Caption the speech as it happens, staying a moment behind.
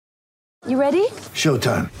You ready?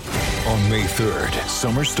 Showtime. On May 3rd,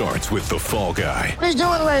 summer starts with The Fall Guy. Let's do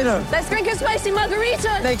it later. Let's drink a spicy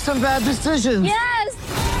margarita. Make some bad decisions. Yes.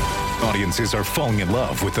 Audiences are falling in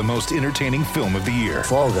love with the most entertaining film of the year.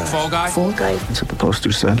 Fall Guy. Fall Guy. Fall Guy. That's what the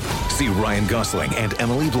poster said. See Ryan Gosling and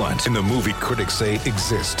Emily Blunt in the movie critics say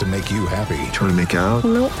exists to make you happy. Trying to make it out?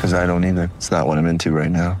 Nope. Because I don't either. It's not what I'm into right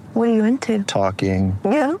now. What are you into? Talking.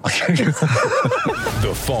 Yeah.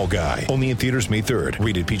 The Fall Guy. Only in theaters May 3rd.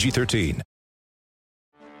 Rated PG-13.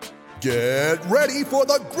 Get ready for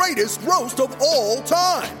the greatest roast of all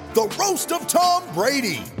time. The Roast of Tom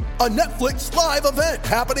Brady. A Netflix live event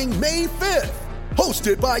happening May 5th.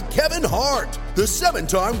 Hosted by Kevin Hart. The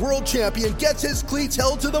 7-time world champion gets his cleats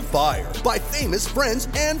held to the fire by famous friends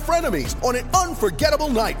and frenemies on an unforgettable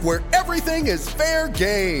night where everything is fair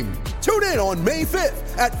game. Tune in on May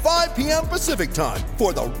 5th at 5 p.m. Pacific time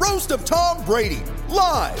for the Roast of Tom Brady.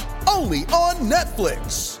 Live only on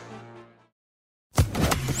Netflix.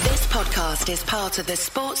 This podcast is part of the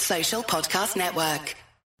Sports Social Podcast Network.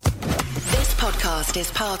 This podcast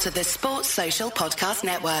is part of the Sports Social Podcast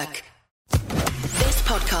Network. This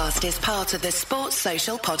podcast is part of the Sports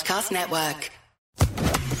Social Podcast Network.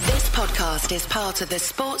 This podcast is part of the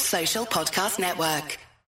Sports Social Podcast Network.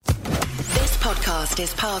 This podcast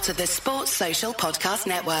is part of the Sports Social Podcast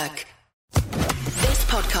Network. This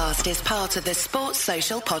podcast is part of the Sports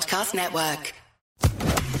Social Podcast Network.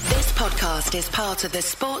 This podcast is part of the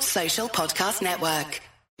Sports Social Podcast Network.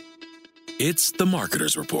 It's The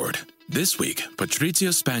Marketer's Report. This week, Patrizio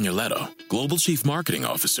Spagnoletto, Global Chief Marketing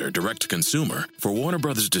Officer, Direct to Consumer for Warner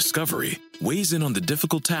Brothers Discovery, weighs in on the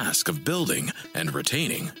difficult task of building and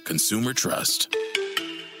retaining consumer trust.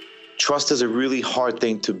 Trust is a really hard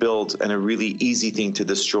thing to build and a really easy thing to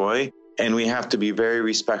destroy, and we have to be very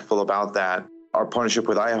respectful about that. Our partnership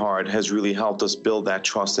with iHeart has really helped us build that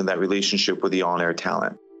trust and that relationship with the on-air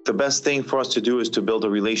talent. The best thing for us to do is to build a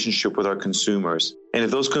relationship with our consumers. And if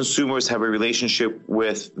those consumers have a relationship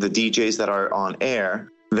with the DJs that are on air,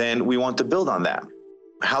 then we want to build on that.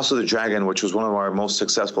 House of the Dragon, which was one of our most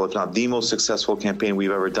successful, if not the most successful campaign we've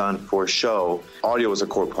ever done for a show, audio was a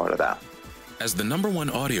core part of that. As the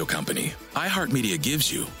 #1 audio company, iHeartMedia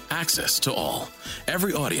gives you access to all.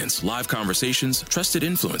 Every audience, live conversations, trusted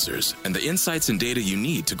influencers, and the insights and data you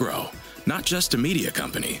need to grow. Not just a media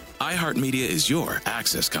company, iHeartMedia is your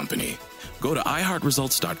access company. Go to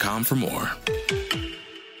iHeartResults.com for more.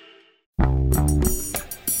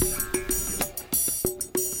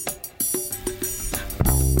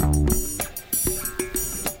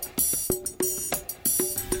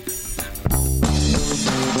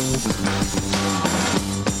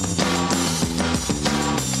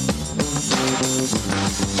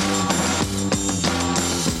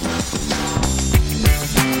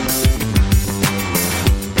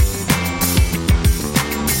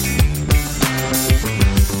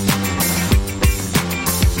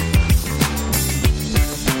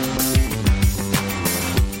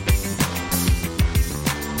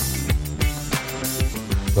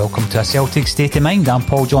 Welcome to A Celtic State of Mind. I'm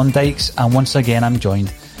Paul John Dykes, and once again I'm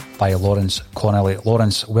joined by Lawrence Connolly.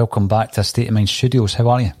 Lawrence, welcome back to A State of Mind Studios. How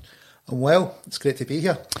are you? I'm well. It's great to be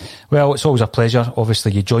here. Well, it's always a pleasure.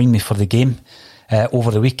 Obviously, you joined me for the game over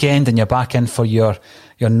the weekend, and you're back in for your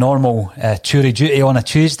normal tour of duty on a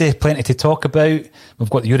Tuesday. Plenty to talk about. We've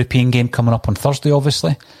got the European game coming up on Thursday,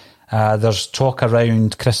 obviously. There's talk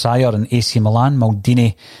around Kris Ajer and AC Milan.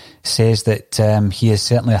 Maldini says that he is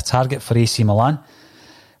certainly a target for AC Milan.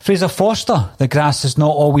 Fraser Forster, the grass is not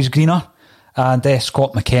always greener, and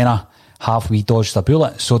Scott McKenna, have we dodged a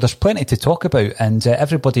bullet? So there's plenty to talk about, and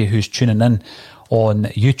everybody who's tuning in on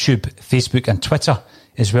YouTube, Facebook and Twitter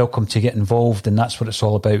is welcome to get involved, and that's what it's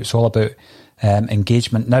all about. It's all about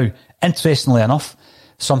engagement. Now, interestingly enough,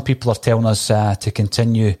 some people are telling us to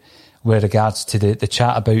continue with regards to the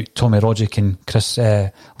chat about Tommy Roderick and Chris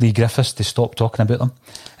Lee Griffiths, to stop talking about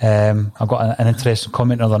them. I got an interesting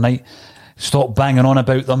comment the other night. Stop banging on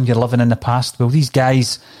about them, you're living in the past. Well, these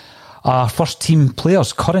guys are first-team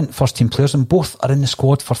players, current first-team players, and both are in the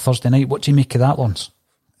squad for Thursday night. What do you make of that, Lawrence?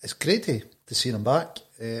 It's great to see them back.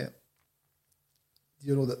 That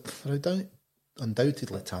they're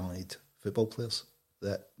undoubtedly talented football players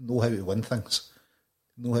that know how to win things,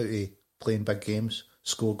 know how to play in big games,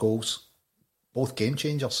 score goals, both game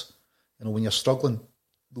changers. When you're struggling,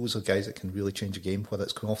 those are guys that can really change a game, whether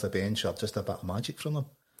it's coming off the bench or just a bit of magic from them.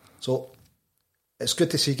 So it's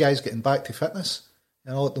good to see guys getting back to fitness.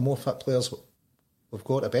 The more fit players we've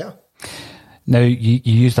got, the better. Now, you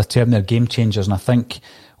used the term there, game changers, and I think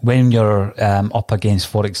when you're up against,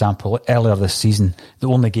 for example, earlier this season, the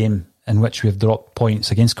only game in which we've dropped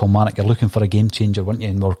points against Kilmarnock, you're looking for a game changer, weren't you?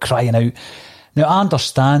 And we're crying out Now, I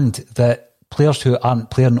understand that players who aren't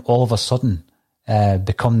playing all of a sudden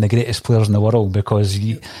become the greatest players in the world because,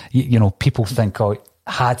 you know, people think, oh,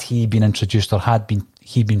 had he been introduced or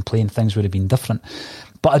he been playing, things would have been different.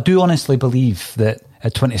 But I do honestly believe that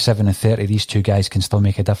at 27 and 30, these two guys can still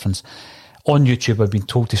make a difference. On YouTube, I've been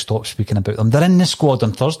told to stop speaking about them. They're in the squad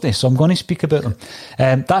on Thursday, so I'm going to speak about them.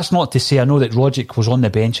 That's not to say, I know that Rogic was on the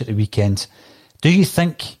bench at the weekend. Do you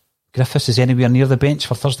think Griffiths is anywhere near the bench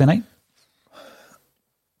for Thursday night?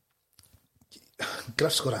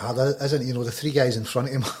 Griff's got it hard, isn't he? You know, the three guys in front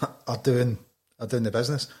of him are doing the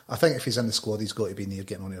business. I think if he's in the squad, he's got to be near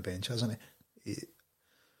getting on the bench, hasn't he?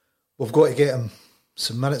 We've got to get him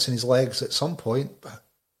some minutes in his legs at some point, but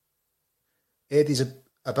Eddie's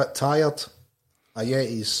a bit tired, yet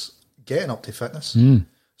he's getting up to fitness.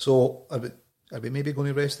 So are we maybe going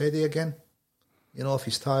to rest Eddie again? You know, if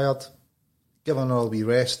he's tired, give him another wee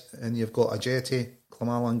rest, and you've got Ajeti,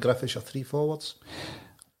 Klamala and Griffiths, your three forwards.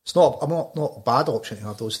 It's not a bad option to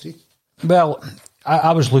have those three. Well,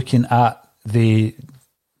 I was looking at the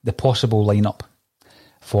possible lineup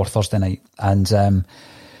for Thursday night, and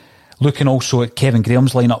looking also at Kevin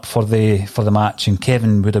Graham's lineup for the match, and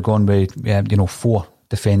Kevin would have gone with 4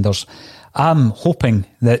 defenders. I'm hoping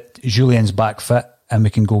that Julian's back fit and we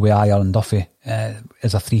can go with Ajer and Duffy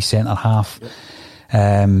as a 3 centre half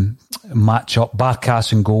match up,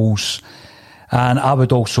 Barkas and goals, and I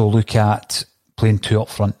would also look at playing 2 up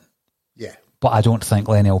front. Yeah, but I don't think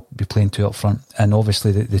Lenny will be playing 2 up front, and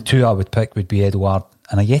obviously the 2 I would pick would be Edouard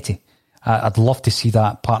and Ajeti. I'd love to see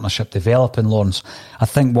that partnership develop in Lawrence. I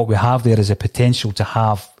think what we have there is a potential to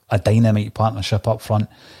have a dynamite partnership up front.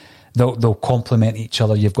 They'll complement each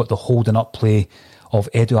other. You've got the holding up play of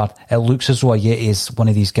Edouard. It looks as though Ajeti is one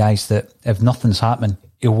of these guys that if nothing's happening,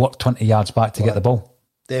 he'll work 20 yards back to get the ball.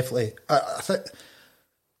 Definitely. I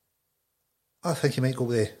think he might go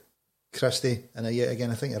with Christie and Ajeti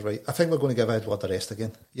again. I think you're right. I think we're going to give Edouard the rest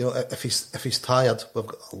again. You know, if he's tired, we've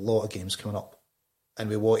got a lot of games coming up, and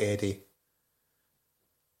we want Eddie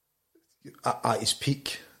at his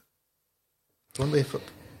peak, don't we?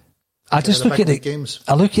 I just look at it. Games.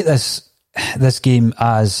 I look at this game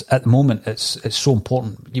as, at the moment, it's so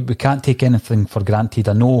important. We can't take anything for granted.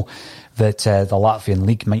 I know that the Latvian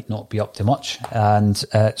league might not be up to much, and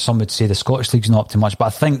some would say the Scottish league's not up to much. But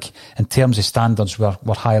I think in terms of standards, we're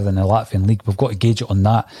higher than the Latvian league. We've got to gauge it on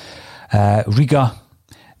that. Riga,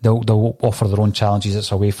 they'll offer their own challenges.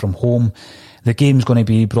 It's away from home. The game's going to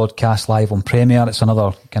be broadcast live on Premier. It's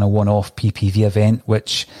another kind of one-off PPV event,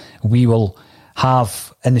 which we will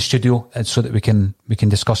have in the studio so that we can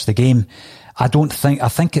discuss the game. I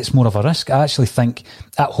think it's more of a risk. I actually think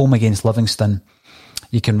at home against Livingston,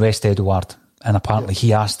 you can rest Edouard, and apparently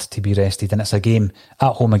he asked to be rested, and it's a game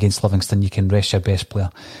at home against Livingston, you can rest your best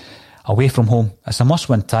player. Away from home, it's a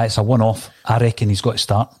must-win tie, it's a one-off. I reckon he's got to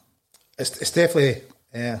start. It's definitely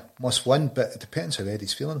must-win, but it depends how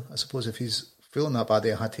Eddie's feeling. I suppose if he's feeling that bad,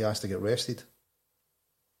 he had to ask to get rested.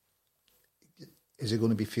 Is he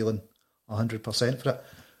going to be feeling 100% for it?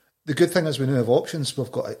 The good thing is we now have options.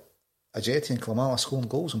 We've got Ajeti and Klamala scoring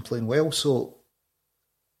goals and playing well, so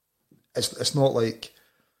it's not like,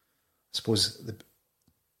 I suppose,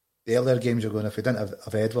 the earlier games you're going, if we didn't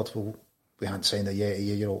have Edward, well, we hadn't signed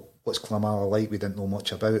Ajeti, you know, what's Klamala like? We didn't know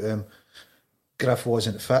much about him. Griff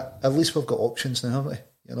wasn't fit. At least we've got options now, haven't we?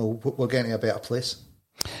 You know, we're getting to a better place.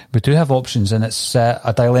 We do have options, and it's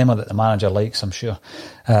a dilemma that the manager likes, I'm sure.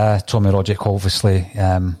 Tommy Rogic obviously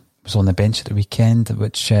was on the bench at the weekend,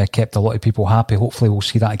 which kept a lot of people happy. Hopefully we'll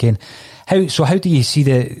see that again. How do you see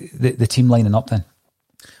the team lining up then?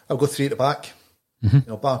 I'll go 3 at the back. Mm-hmm. You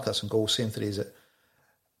know, Barkas and goals, same 3s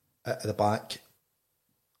at the back.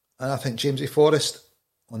 And I think Jamesy Forrest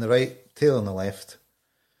on the right, Taylor on the left,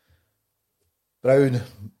 Brown,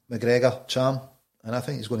 McGregor, Charm, and I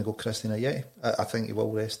think he's going to go Christie and Ajeti. I think he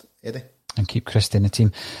will rest Eddie. And keep Christie in the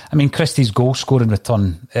team. I mean, Christie's goal scoring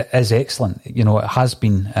return is excellent. You know, it has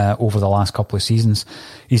been over the last couple of seasons.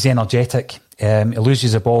 He's energetic. He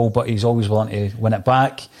loses the ball, but he's always willing to win it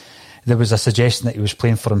back. There was a suggestion that he was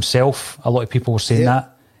playing for himself. A lot of people were saying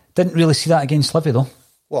that. Didn't really see that against Livy, though.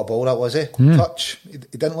 What a ball that was, eh? Touch. He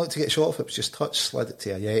didn't look to get shot off. It was just touch, slid it to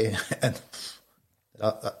Ajeti. And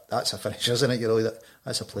that's a finish, isn't it? You know,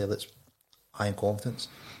 that's a player that's high in confidence.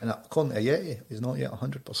 And according to Ajeti, he's not yet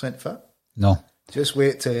 100% fit. No. Just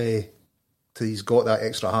wait till he's got that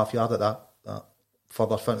extra half yard that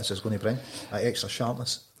further fitness is going to bring, that extra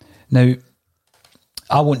sharpness. Now,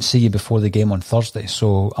 I won't see you before the game on Thursday,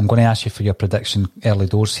 so I'm going to ask you for your prediction early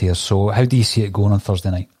doors here. So how do you see it going on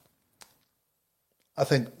Thursday night? I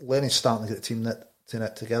think Lenny's starting to get the team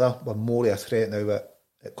knit together. We're more of a threat now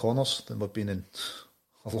at corners than we've been in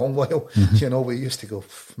a long while. You know, we used to go,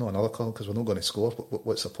 not another call because we're not going to score.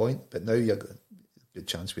 What's the point? But now you've got a good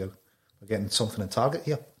chance we're getting something in target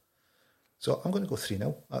here. So I'm going to go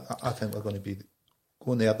 3-0. I think we're going to be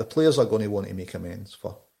going there. The players are going to want to make amends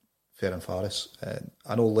for Ferencváros.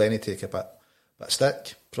 I know Lenny take a bit of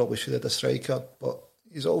stick. Probably should have the striker, but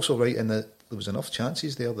he's also right in that there was enough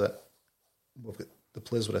chances there that we've got the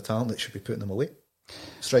players with a talent that should be putting them away.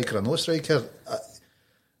 Striker or no striker.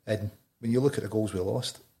 And when you look at the goals we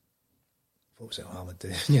lost, what was it Mohamed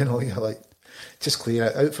doing? You know, you're like, just clear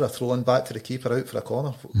it out for a throw-in, back to the keeper, out for a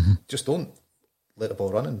corner. Just don't let the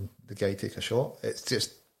ball run and the guy take a shot. It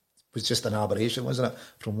was just an aberration, wasn't it?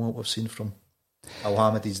 From what we've seen from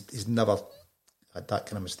Al-Hamid, he's never had that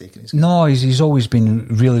kind of mistake in his game. No, he's always been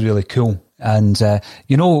really, really cool. And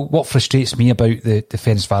you know what frustrates me about the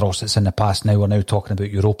Ferencváros that's in the past now, we're now talking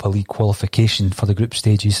about Europa League qualification for the group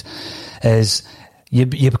stages, is you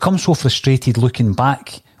become so frustrated looking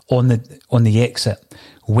back on the exit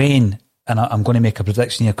when, and I'm going to make a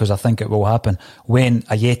prediction here because I think it will happen, when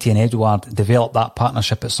Ajeti and Edouard developed that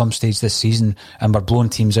partnership at some stage this season and were blowing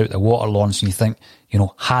teams out the water, Lawrence, and you think, you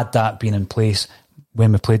know, had that been in place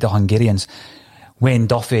when we played the Hungarians, when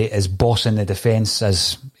Duffy is bossing the defence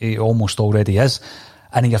as he almost already is,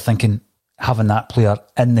 and you're thinking, having that player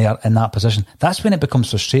in there in that position, that's when it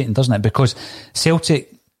becomes frustrating, doesn't it? Because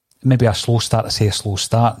Celtic, maybe a slow start,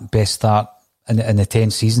 best start in the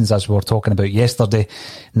 10 seasons, as we were talking about yesterday,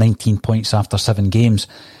 19 points after 7 games.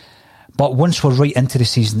 But once we're right into the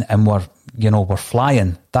season and we're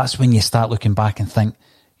flying, that's when you start looking back and think,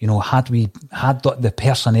 you know, had we had the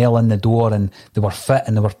personnel in the door and they were fit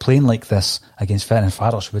and they were playing like this against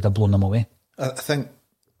Ferencváros, we'd have blown them away. I think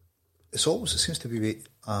it seems to be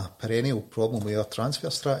a perennial problem with our transfer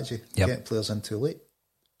strategy, getting players in too late.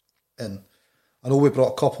 And I know we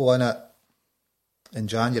brought a couple in in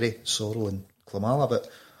January, Sorrell and Klimala, but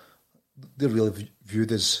they're really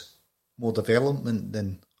viewed as more development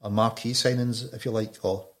than our marquee signings, if you like,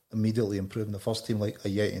 or immediately improving the first team like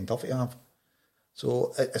Ajeti and Duffy have.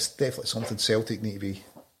 So it's definitely something Celtic need to be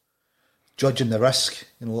judging the risk.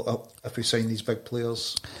 You know, if we sign these big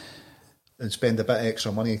players and spend a bit of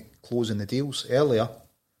extra money closing the deals earlier,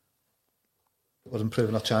 we're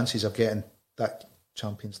improving our chances of getting that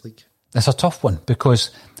Champions League. It's a tough one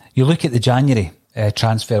because you look at the January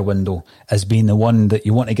transfer window as being the one that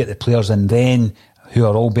you want to get the players in then who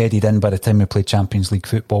are all bedded in by the time we play Champions League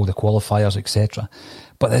football, the qualifiers, etc.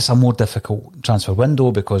 But it's a more difficult transfer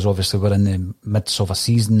window because obviously we're in the midst of a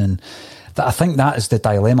season, and I think that is the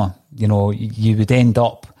dilemma. You know, you would end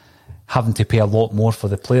up having to pay a lot more for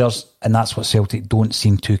the players, and that's what Celtic don't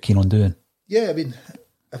seem too keen on doing. Yeah, I mean,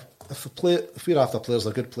 if we're after players,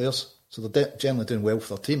 they're good players, so they're generally doing well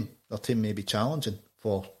for their team. Their team may be challenging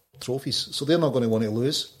for trophies, so they're not going to want to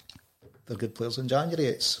lose their good players in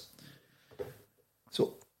January.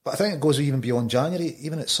 But I think it goes even beyond January.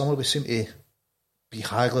 Even at summer, we seem to be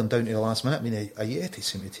haggling down to the last minute. I mean, Ajeti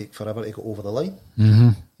seemed to take forever to go over the line. Mm-hmm.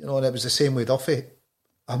 You know, and it was the same with Duffy.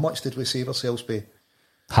 How much did we save ourselves by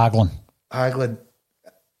haggling?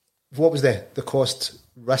 What was the cost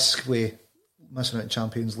risk with missing out in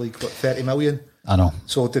Champions League? What, 30 million? I know.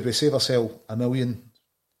 So did we save ourselves $1 million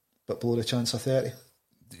but below the chance of 30?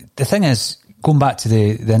 The thing is, going back to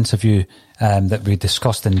the interview that we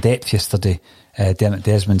discussed in depth yesterday, Dermot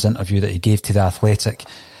Desmond's interview that he gave to The Athletic,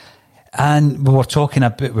 and we were talking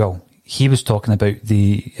about, well, he was talking about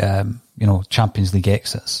the Champions League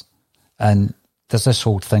exits, and there's this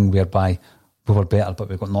whole thing whereby we were better but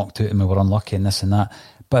we got knocked out and we were unlucky and this and that.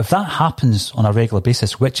 But if that happens on a regular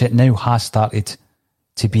basis, which it now has started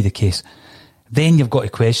to be the case, then you've got to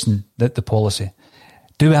question the policy.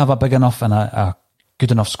 Do we have a big enough and a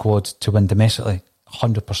good enough squad to win domestically?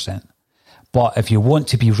 100%. But if you want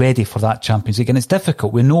to be ready for that Champions League, and it's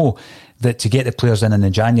difficult, we know that to get the players in the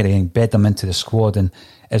January and bed them into the squad and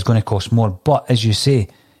it's going to cost more. But as you say,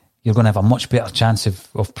 you're going to have a much better chance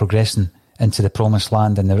of progressing into the promised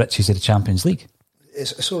land and the riches of the Champions League.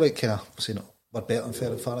 It's all right, kind of saying we're better than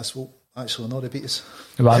Ferencváros. Well, actually, no, they beat us.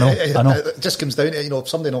 Well, I know. It just comes down to, if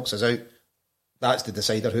somebody knocks us out, that's the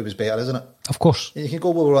decider who was better, isn't it? Of course. You can go,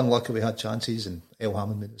 well, we're unlucky, we had chances and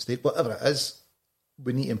El-Hamid made a mistake. Whatever it is,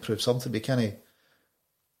 we need to improve something. We can't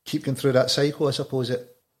keep going through that cycle, I suppose,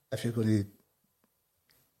 if you're going to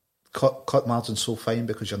cut margins so fine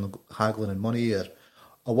because you're not haggling in money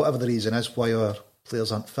or whatever the reason is why our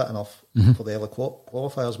players aren't fit enough for the early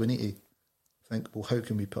qualifiers. We need to think, well, how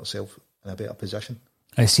can we put ourselves in a better position?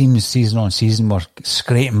 It seems season on season we're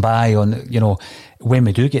scraping by on, when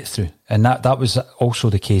we do get through. And that was also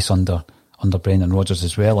the case under Brendan Rodgers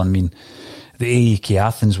as well. I mean, the AEK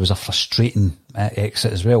Athens was a frustrating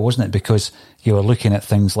exit as well, wasn't it? Because you were looking at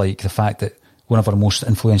things like the fact that one of our most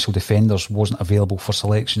influential defenders wasn't available for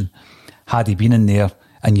selection. Had he been in there,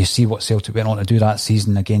 and you see what Celtic went on to do that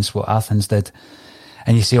season against what Athens did,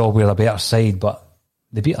 and you say, oh, we're a better side, but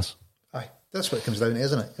they beat us. Aye, that's what it comes down to,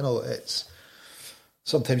 isn't it? You know, it's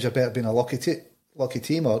sometimes you're better being a lucky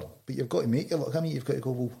team, but you've got to make it look. I mean, you've got to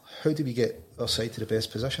go, well, how do we get our side to the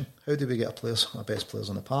best position? How do we get our best players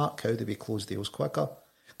on the park? How do we close deals quicker?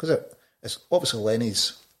 Because it's obviously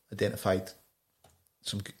Lenny's identified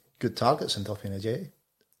some good targets in Duffy and Ajay.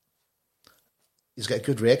 He's got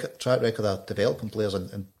a good track record of developing players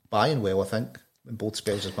and buying well, I think, in both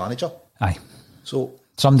spells as manager. Aye. So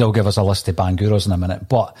somebody will give us a list of Banguros in a minute,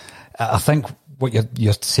 but I think what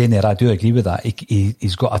you're saying there, I do agree with that.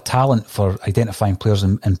 He's got a talent for identifying players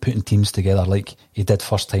and putting teams together like he did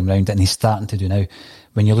first time round, and he's starting to do now.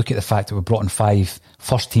 When you look at the fact that we brought in 5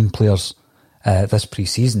 first team players this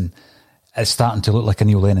pre-season, it's starting to look like a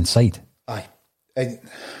Neil Lennon side. Aye. And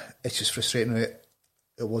it's just frustrating that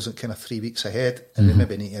it wasn't kind of 3 weeks ahead, and we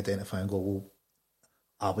maybe need to identify and go, well,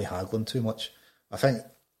 are we haggling too much? I think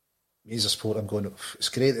as a sport, I'm going, it's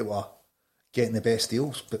great that we're getting the best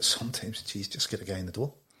deals, but sometimes, geez, just get a guy in the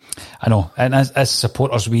door. I know, and as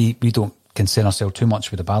supporters, we don't concern ourselves too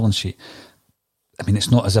much with the balance sheet. I mean,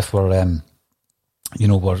 it's not as if we're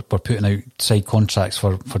we're putting out side contracts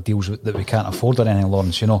for deals that we can't afford or anything,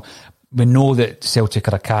 Lawrence. You know, we know that Celtic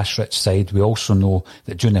are a cash-rich side. We also know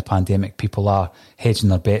that during the pandemic, people are hedging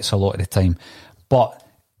their bets a lot of the time. But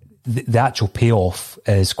the actual payoff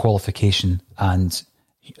is qualification and...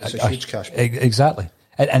 It's a huge cash pot. Exactly.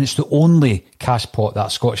 And it's the only cash pot that a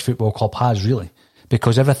Scottish football club has, really,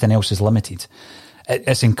 because everything else is limited.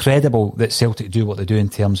 It's incredible that Celtic do what they do in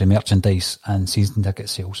terms of merchandise and season ticket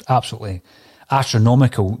sales. Absolutely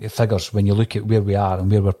astronomical figures when you look at where we are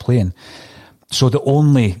and where we're playing. So the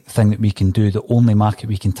only thing that we can do, the only market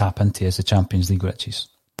we can tap into is the Champions League riches.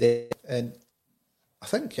 And I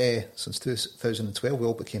think since 2012 we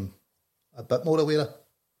all became a bit more aware of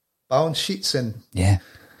balance sheets and... Yeah.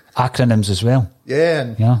 Acronyms as well. Yeah,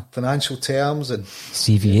 and financial terms and...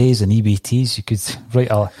 CVAs and EBTs. You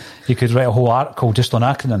could write a whole article just on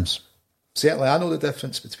acronyms. Certainly, I know the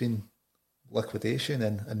difference between liquidation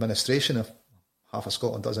and administration of half of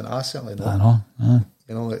Scotland doesn't. I certainly know. I know. Yeah.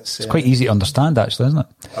 You know, it's quite easy to understand, actually, isn't it?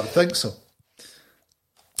 I would think so.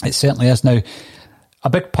 It certainly is. Now, a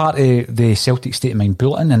big part of the Celtic State of Mind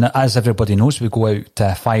Bulletin, and as everybody knows, we go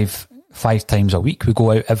out five times a week. We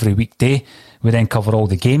go out every weekday. We then cover all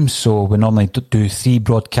the games. So we normally do 3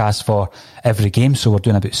 broadcasts for every game. So we're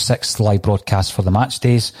doing about 6 live broadcasts for the match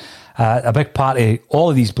days. A big part of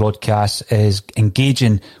all of these broadcasts is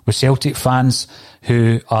engaging with Celtic fans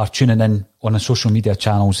who are tuning in on the social media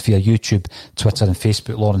channels via YouTube, Twitter and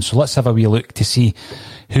Facebook, Lauren. So let's have a wee look to see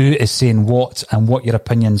who is saying what and what your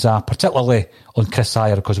opinions are, particularly on Kris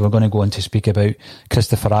Ajer, because we're going to go on to speak about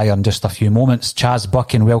Christopher Ajer in just a few moments. Chaz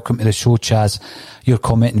Buchan, welcome to the show, Chaz. You're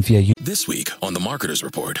commenting via YouTube. This week on The Marketers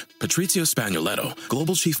Report, Patrizio Spagnoletto,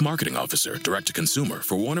 Global Chief Marketing Officer, Direct-to-Consumer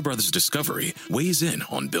for Warner Brothers Discovery, weighs in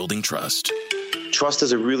on building trust. Trust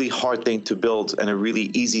is a really hard thing to build and a really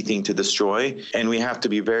easy thing to destroy, and we have to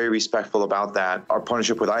be very respectful about that. Our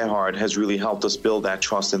partnership with iHeart has really helped us build that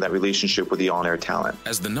trust and that relationship with the on-air talent.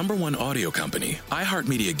 As the #1 audio company,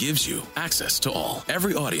 iHeartMedia gives you access to all.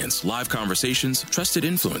 Every audience, live conversations, trusted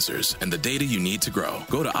influencers, and the data you need to grow.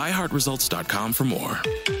 Go to iHeartResults.com for more.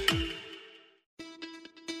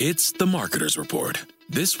 It's The Marketers Report.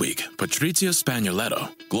 This week, Patrizio Spagnoletto,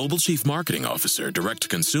 Global Chief Marketing Officer,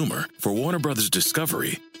 Direct-to-Consumer for Warner Brothers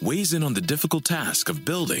Discovery, weighs in on the difficult task of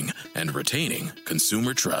building and retaining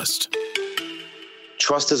consumer trust.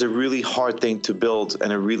 Trust is a really hard thing to build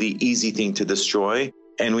and a really easy thing to destroy,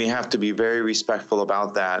 and we have to be very respectful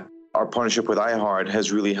about that. Our partnership with iHeart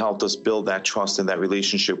has really helped us build that trust and that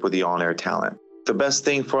relationship with the on-air talent. The best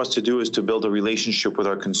thing for us to do is to build a relationship with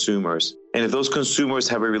our consumers. And if those consumers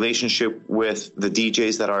have a relationship with the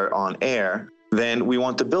DJs that are on air, then we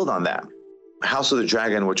want to build on that. House of the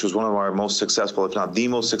Dragon, which was one of our most successful, if not the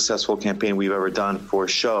most successful campaign we've ever done for a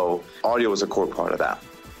show, audio is a core part of that.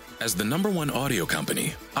 As the #1 audio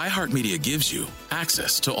company, iHeartMedia gives you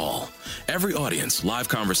access to all. Every audience, live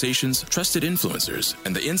conversations, trusted influencers,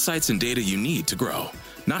 and the insights and data you need to grow.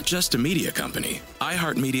 Not just a media company,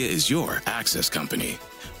 iHeartMedia is your access company.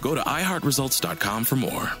 Go to iHeartResults.com for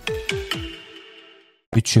more.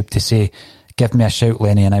 YouTube to say, give me a shout,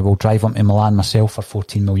 Lenny, and I will drive him to Milan myself for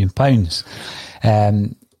 £14 million.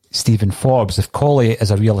 Stephen Forbes, if Colley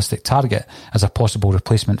is a realistic target as a possible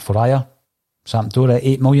replacement for Ajer, Sampdoria,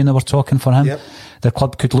 8 million they were talking for him. Yep. The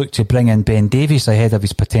club could look to bring in Ben Davies ahead of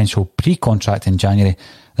his potential pre-contract in January.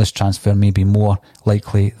 This transfer may be more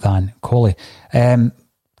likely than Colley.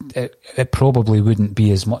 It probably wouldn't be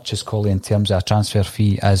as much as Colley in terms of a transfer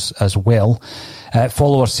fee as well.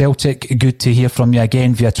 Follower Celtic, good to hear from you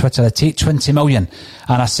again via Twitter. I take 20 million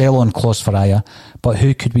and a sell-on clause for Ajer, but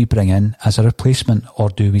who could we bring in as a replacement, or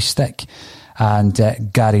do we stick? And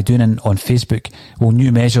Gary Doonan on Facebook, will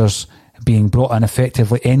new measures being brought in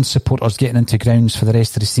effectively end supporters getting into grounds for the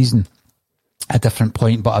rest of the season? A different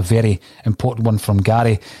point, but a very important one from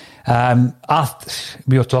Gary.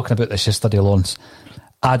 We were talking about this yesterday, Lawrence.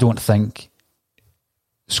 I don't think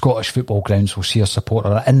Scottish football grounds will see a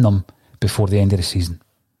supporter in them before the end of the season.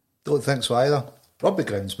 Don't think so either. Rugby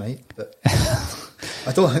grounds might, but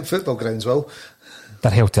I don't think football grounds will.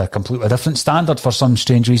 They're held to a completely different standard for some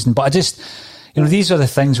strange reason. But I just, these are the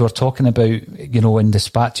things we're talking about, in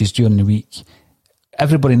dispatches during the week.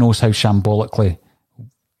 Everybody knows how shambolically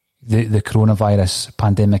the coronavirus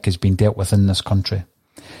pandemic has been dealt with in this country.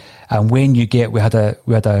 And when you get, we had a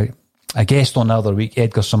guest on the other week,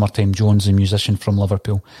 Edgar Summertime-Jones, a musician from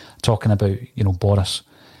Liverpool, talking about, Boris.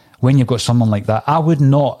 When you've got someone like that, I would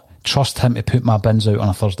not trust him to put my bins out on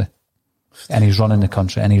a Thursday. And he's running the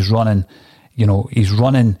country, and he's running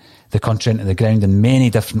the country into the ground in many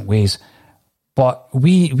different ways. But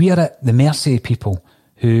we are at the mercy of people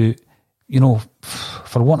who,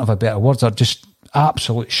 for want of a better word, are just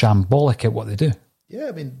absolute shambolic at what they do. Yeah,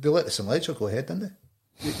 I mean, they let the St. Ledger go ahead, didn't they?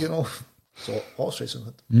 So horse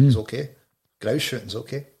racing is okay. Grouse shooting's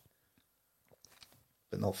okay.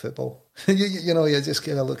 But not football. You're just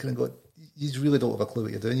kind of looking and going, you really don't have a clue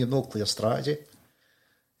what you're doing. You have no clear strategy.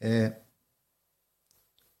 You're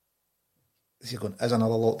going, is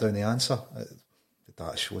another lockdown the answer? The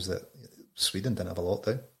data shows that Sweden didn't have a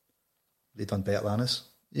lockdown. They've done better than us.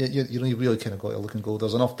 You really kind of got to look and go,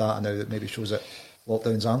 there's enough data now that maybe shows that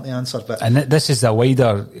lockdowns aren't the answer. And this is a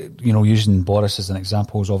wider, using Boris as an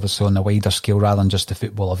example, is obviously on a wider scale rather than just the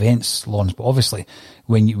football events, Lawrence. But obviously,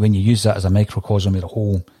 when you use that as a microcosm of the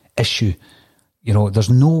whole issue, there's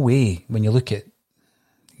no way when you look at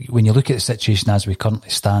the situation as we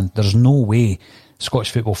currently stand, there's no way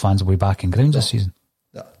Scottish football fans will be back in grounds this season.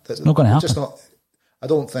 No, it's not going to happen. I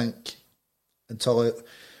don't think until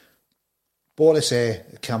Boris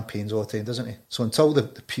campaigns all the time, doesn't he? So until the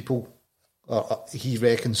people, he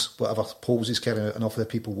reckons whatever polls he's carrying out, enough of the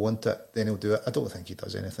people want it, then he'll do it. I don't think he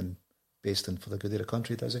does anything based on for the good of the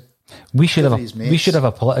country, does he? We should have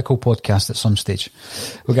a political podcast at some stage.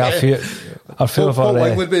 We'll get a few of our.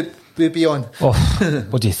 What would we be on?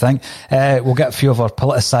 What do you think? We'll get a few of our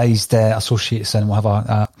politicised associates in. We'll have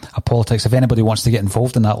a politics. If anybody wants to get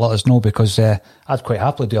involved in that, let us know, because I'd quite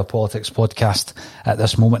happily do a politics podcast at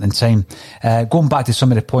this moment in time. Going back to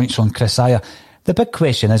some of the points on Kris Ajer, the big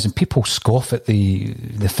question is, and people scoff at the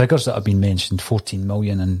figures that have been mentioned, 14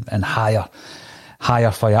 million and higher for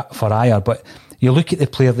Ajer, but you look at the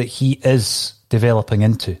player that he is developing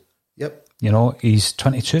into. Yep. He's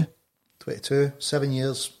 22. 22, 7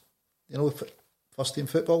 years, first team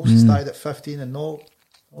football. Started at 15 in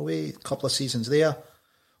Norway, a couple of seasons there.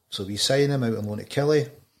 So we sign him out on loan to Kelly.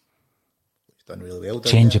 He's done really well.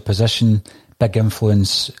 Change of position, big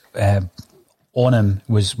influence on him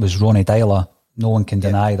was Ronnie Dyler. No one can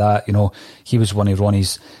deny that. He was one of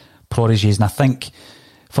Ronnie's prodigies, and I think,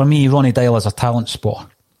 for me, Ronnie Dyler's a talent spotter.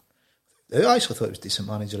 I actually thought he was a decent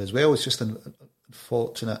manager as well. It's just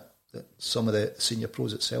unfortunate that some of the senior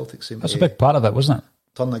pros at Celtic seemed That's a big part of it, wasn't it?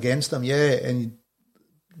 Turn against him, yeah, and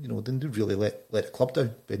didn't really let the club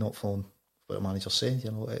down by not following what the manager's saying.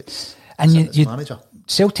 It's manager.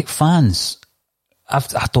 Celtic fans,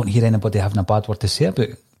 I don't hear anybody having a bad word to say about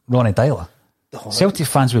Ronnie Dyler. Celtic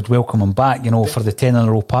fans would welcome him back, for the 10 in a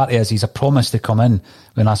row party, as he's a promise to come in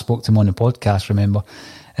when I spoke to him on the podcast, remember.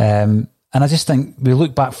 And I just think we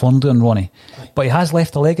look back fondly on Ronnie, but he has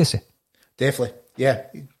left a legacy. Definitely, yeah.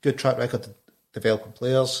 Good track record of developing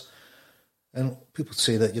players. And people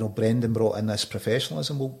say that, Brendan brought in this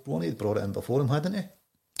professionalism. Well, Ronnie had brought it in before him, hadn't he?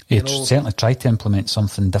 He certainly tried to implement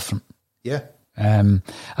something different. Yeah.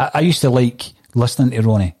 I used to like listening to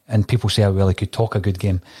Ronnie, and people say how well he could talk a good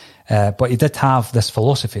game. But he did have this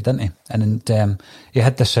philosophy, didn't he? And he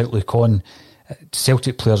had this outlook on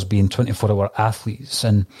Celtic players being 24-hour athletes.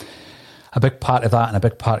 And a big part of that, and a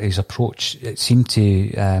big part of his approach, it seemed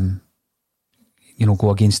to go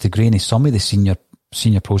against the grain of some of the senior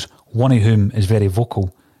pros, one of whom is very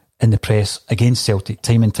vocal in the press against Celtic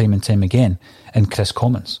time and time again, in Chris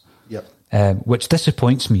Commons. Yep. Which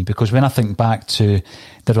disappoints me, because when I think back to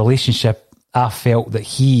the relationship I felt that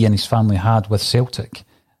he and his family had with Celtic,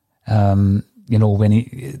 You know, when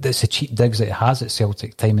it's the cheap digs that he has at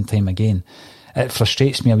Celtic time and time again. It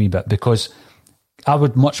frustrates me a wee bit because I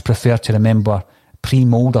would much prefer to remember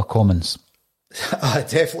pre-Mulder comments.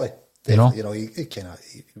 Definitely. You know,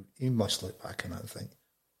 he must look back on that and think,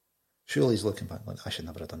 surely he's looking back like, I should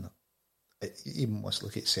never have done that. He must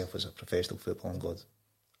look at himself as a professional footballer and God,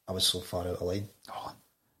 I was so far out of line. Oh,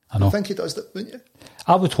 I know. You think he does that, wouldn't you?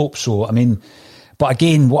 I would hope so. I mean, but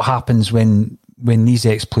again, what happens when these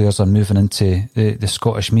ex-players are moving into the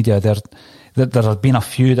Scottish media? There have been a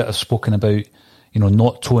few that have spoken about, you know,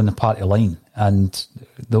 not towing the party line, and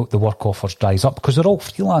the work offers dries up because they're all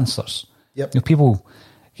freelancers. Yep. You know, people,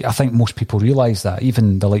 I think most people realise that.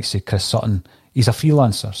 Even the likes of Kris Sutton, he's a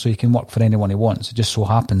freelancer, so he can work for anyone he wants. It just so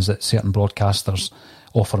happens that certain broadcasters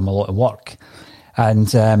offer him a lot of work.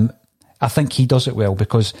 And I think he does it well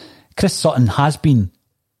because Kris Sutton has been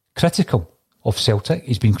critical of Celtic.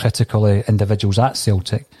 He's been critical of individuals at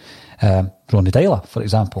Celtic. Ronnie Dyler, for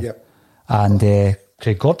example. Yep. And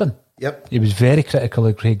Craig Gordon. Yep. He was very critical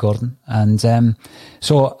of Craig Gordon. And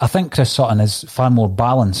so I think Kris Sutton is far more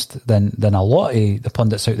balanced than a lot of the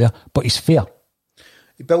pundits out there, but he's fair.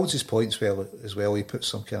 He builds his points well as well. He puts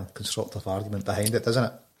some kind of constructive argument behind it, doesn't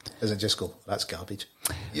it? Doesn't just go, that's garbage.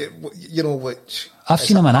 You know, which I've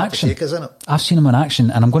seen him in action. Take, isn't it? I've seen him in action,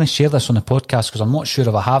 and I'm going to share this on the podcast because I'm not sure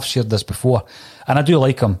if I have shared this before. And I do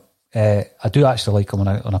like him. I do actually like him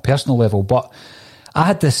on a personal level. But I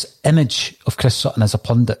had this image of Kris Sutton as a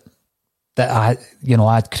pundit that I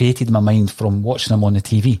had created in my mind from watching him on the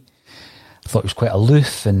TV. I thought he was quite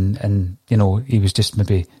aloof, and you know, he was just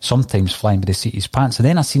maybe sometimes flying by the seat of his pants. And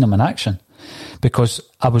then I seen him in action because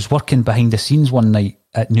I was working behind the scenes one night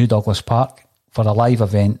at New Douglas Park for a live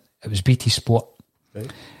event. It was BT Sport.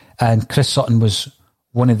 Right. And Kris Sutton was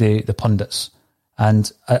one of the pundits.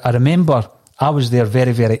 And I remember I was there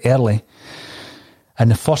very, very early, and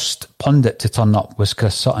the first pundit to turn up was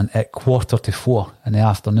Kris Sutton at 4:45 in the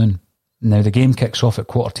afternoon. Now the game kicks off at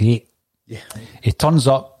 7:45. Yeah. He turns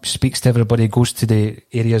up, speaks to everybody, goes to the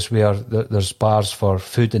areas where there's bars for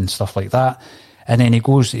food and stuff like that. And then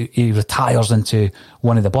he retires into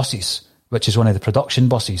one of the buses, which is one of the production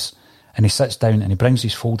buses. And he sits down and he brings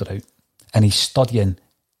his folder out and he's studying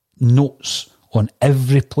notes on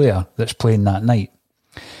every player that's playing that night.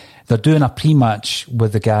 They're doing a pre-match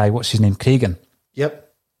with the guy, what's his name, Cragen.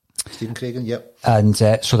 Yep. Stephen Cragen, yep. And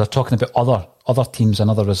so they're talking about other teams and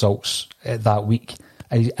other results that week.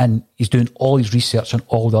 And he's doing all his research on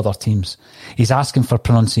all the other teams. He's asking for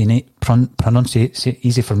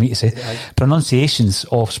easy for me to say, pronunciations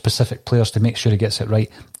of specific players to make sure he gets it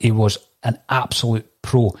right. He was an absolute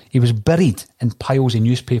pro. He was buried in piles of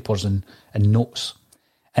newspapers and notes.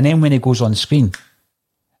 And then when he goes on screen,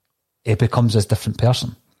 he becomes a different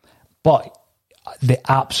person. But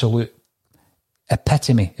the absolute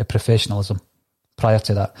epitome of professionalism prior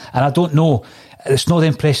to that. And I don't know, it's not the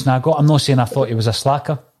impression I got. I'm not saying I thought he was a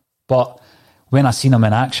slacker, but when I seen him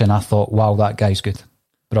in action, I thought, wow, that guy's good.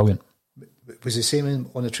 Brilliant. Was the same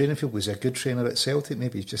on the training field? Was he a good trainer at Celtic?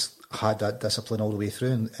 Maybe he's just had that discipline all the way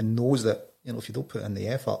through and knows that, you know, if you don't put in the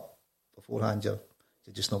effort beforehand, you're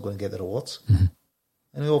just not going to get the rewards. Mm-hmm.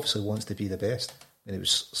 And he obviously wants to be the best. And he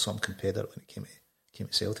was some competitor when he came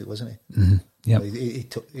to Celtic, wasn't he? Mm-hmm. Yeah.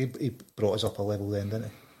 He brought us up a level then, didn't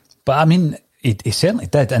he? But I mean, he certainly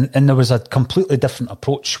did. And there was a completely different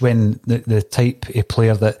approach when the type of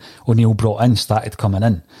player that O'Neill brought in started coming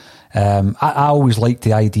in. I always liked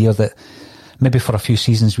the idea that maybe for a few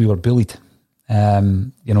seasons we were bullied.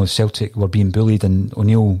 Celtic were being bullied, and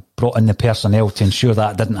O'Neill brought in the personnel to ensure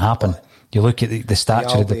that didn't happen. You look at the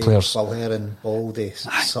stature of the players. Balherin, Baldy,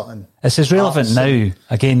 Sutton. It's as relevant now,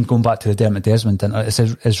 again, going back to the Dermot Desmond, it's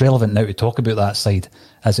as relevant now to talk about that side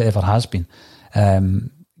as it ever has been.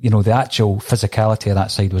 The actual physicality of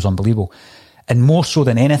that side was unbelievable. And more so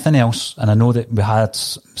than anything else, and I know that we had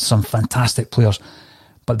some fantastic players,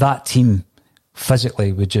 but that team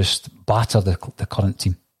physically would just batter the current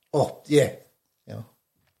team. Oh, yeah.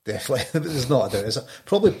 Definitely. There's not a doubt, is it?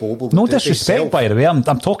 Probably Bobo. No disrespect, by the way. I'm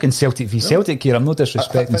talking Celtic v Celtic here. I'm not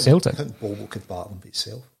disrespecting Celtic. I think Bobo could battle them by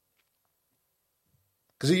itself.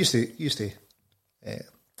 Because he used to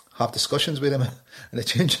have discussions with him in the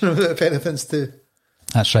changing room if anything's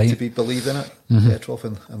that's right. To be believed in it. Mm-hmm. Petrov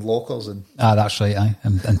and lockers. That's right, aye.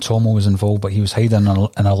 And Tomo was involved, but he was hiding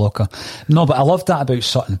in a locker. No, but I loved that about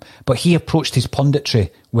Sutton. But he approached his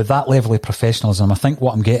punditry with that level of professionalism. I think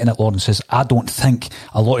what I'm getting at, Lawrence, is I don't think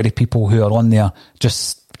a lot of the people who are on there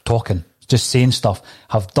just talking, just saying stuff,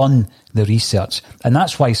 have done the research. And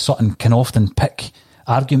that's why Sutton can often pick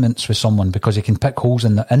arguments with someone, because he can pick holes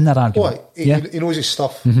in their argument. He knows his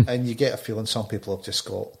stuff, mm-hmm. And you get a feeling some people have just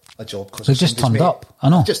got a job. Cause they just turned up. I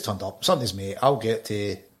know. Just turned up. Somebody's mate. I'll get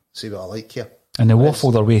to see what I like here. And they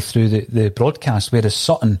waffle their way through the broadcast, whereas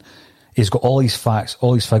Sutton, he's got all these facts,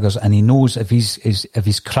 all these figures, and he knows if he's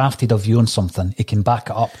crafted a view on something, he can back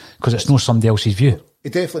it up because it's not somebody else's view. He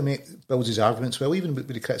definitely builds his arguments well. Even when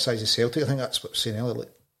he criticises Celtic, I think that's what I was saying earlier.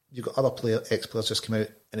 Like, you've got other ex-players just come out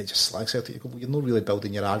and it just slags Celtic. You go, well, you're not really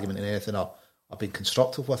building your argument in anything or being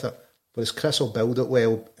constructive with it. Whereas Kris will build it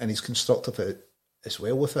well and he's constructive as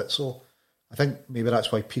well with it. So I think maybe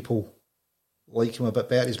that's why people like him a bit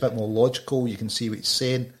better. He's a bit more logical. You can see what he's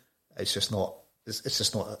saying. It's just not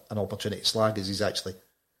an opportunity to slag, as he's actually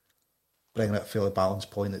bringing out a fairly balanced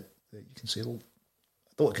point that you can say, well,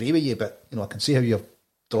 I don't agree with you, but I can see how you're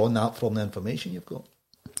drawing that from the information you've got.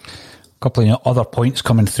 A couple of other points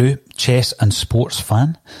coming through. Chess and Sports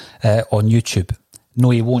Fan on YouTube.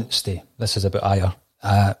 No, he won't stay. This is about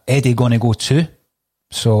Ajer. Eddie going to go too.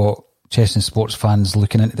 So Chess and Sports Fans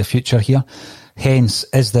looking into the future here. Hence,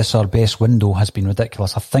 is this our best window has been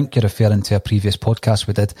ridiculous. I think you're referring to a previous podcast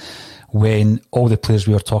we did when all the players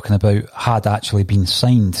we were talking about had actually been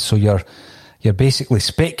signed. So you're basically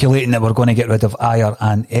speculating that we're going to get rid of Ajer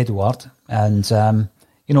and Edouard. And,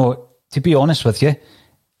 to be honest with you,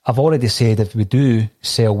 I've already said if we do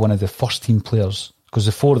sell one of the first team players, because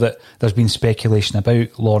the four that there's been speculation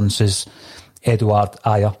about, Lawrence's, Edouard,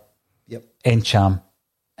 Ajer, Encham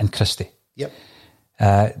and Christie. Yep.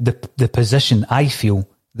 The position I feel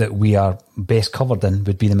that we are best covered in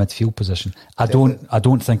would be the midfield position. I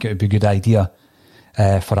don't think it would be a good idea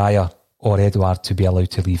for Ajer or Edouard to be allowed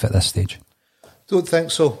to leave at this stage. Don't think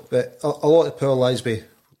so, but a lot of power lies with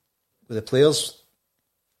the players.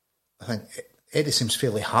 I think Eddie seems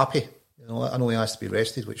fairly happy. I know he has to be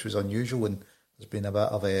rested, which was unusual, and there's been a bit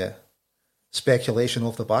of a speculation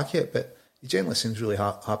off the back of it, but he generally seems really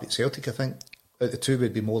happy at Celtic. I think out the two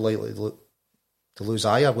would be more likely to lose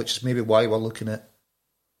Ajer, which is maybe why we're looking at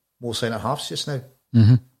more centre-halves just now.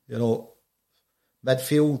 Mm-hmm.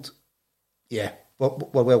 Midfield,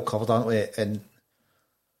 we're well covered, aren't we? And I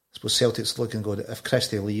suppose Celtic's looking good. If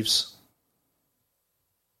Christie leaves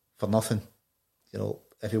for nothing,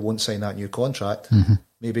 if he won't sign that new contract,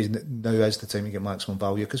 maybe now is the time to get maximum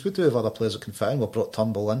value, because we do have other players that can fit in. We've brought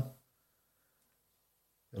Turnbull in.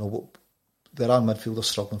 There are midfielders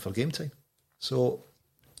struggling for game time. So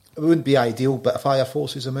it wouldn't be ideal, but if Ajer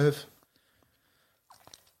forces a move,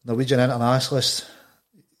 Norwegian internationalist,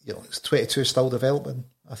 it's 22 still developing.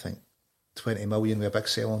 I think 20 million with a big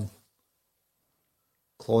selling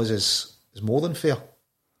clause is more than fair.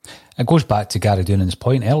 It goes back to Gary Doonan's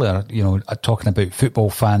point earlier, talking about football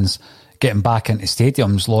fans getting back into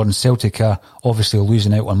stadiums. Lawrence, Celtic are obviously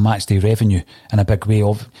losing out on match day revenue in a big way.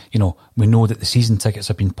 We know that the season tickets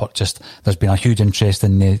have been purchased. There's been a huge interest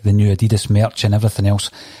in the new Adidas merch and everything else.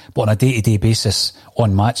 But on a day-to-day basis,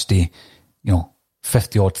 on match day,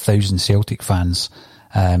 50-odd thousand Celtic fans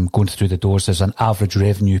going through the doors. There's an average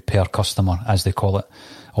revenue per customer, as they call it,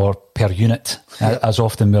 or per unit, as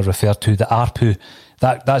often we're referred to. The ARPU,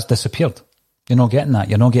 that's disappeared. You're not getting that.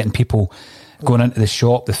 You're not getting people going into the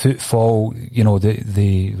shop, the footfall,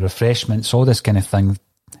 the refreshments, all this kind of thing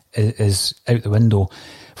is out the window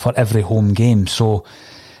for every home game. So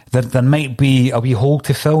there might be a wee hole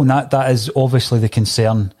to fill, and that is obviously the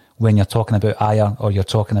concern when you're talking about Ajer, or you're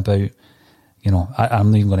talking about,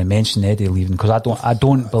 I'm not even going to mention Eddie leaving, because I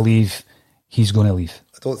don't believe he's going to leave.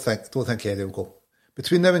 I don't think Eddie will go.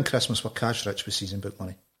 Between now and Christmas, we're cash rich with season book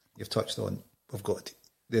money. You've touched on, we've got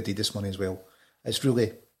the Adidas money as well.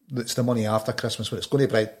 It's the money after Christmas, where it's going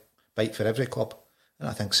to bite for every club. And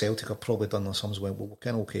I think Celtic have probably done their sums well. We're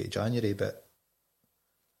kind of okay to January, but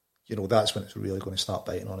that's when it's really going to start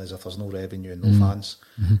biting on us, if there's no revenue and no fans.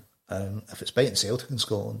 Mm-hmm. If it's biting Celtic in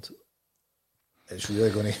Scotland, it's really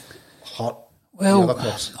going to hurt the other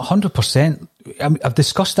clubs. 100%. I've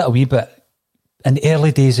discussed that a wee bit in the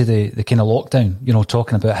early days of the kind of lockdown,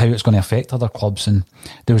 talking about how it's going to affect other clubs. And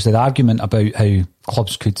there was an argument about how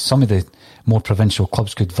some of the more provincial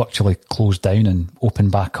clubs could virtually close down and open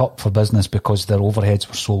back up for business because their overheads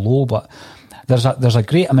were so low. But there's a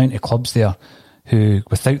great amount of clubs there who,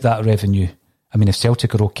 without that revenue, if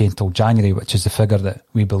Celtic are okay until January, which is the figure that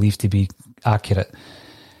we believe to be accurate,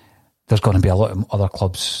 there's going to be a lot of other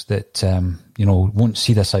clubs that, won't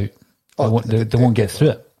see this out. They won't get through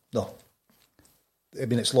it. No.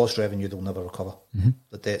 It's lost revenue, they'll never recover. Mm-hmm.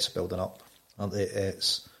 The debt's building up. Aren't they?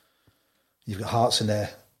 You've got Hearts in there,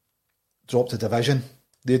 dropped a division.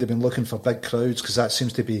 They'd have been looking for big crowds, because that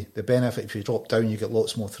seems to be the benefit. If you drop down, you get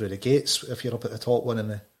lots more through the gates if you're up at the top one in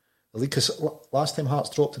the league. Because last time Hearts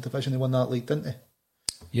dropped a division, they won that league, didn't they?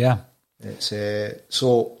 Yeah.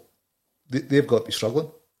 So they've got to be struggling.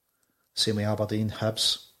 Same with Aberdeen,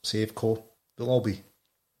 Hibs. Safeco, they'll all be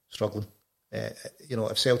struggling.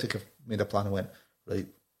 If Celtic have made a plan and went, right,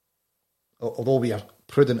 although we are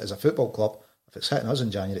prudent as a football club, if it's hitting us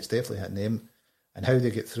in January, it's definitely hitting them. And how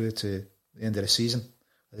they get through to the end of the season,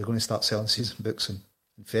 are they going to start selling season books in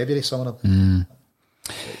February, some of them?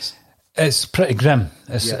 It's pretty grim.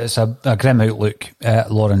 It's a grim outlook,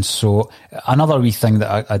 Lawrence. So another wee thing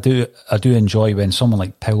that I do enjoy when someone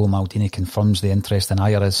like Paolo Maldini confirms the interest in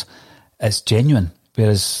Ajer is it's genuine.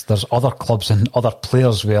 Whereas there's other clubs and other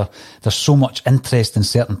players where there's so much interest in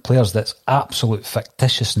certain players that's absolute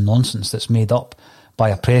fictitious nonsense that's made up by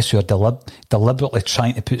a press who are deliberately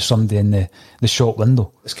trying to put somebody in the shop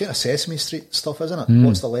window. It's kind of Sesame Street stuff, isn't it?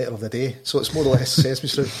 What's the letter of the day? So it's more or less Sesame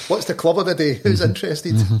Street. What's the club of the day? Who's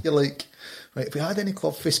interested? You're like, right, have we had any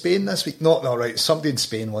club for Spain this week? No, right, somebody in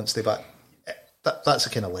Spain wants to, but that's the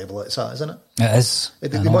kind of label it's at, isn't it? It is.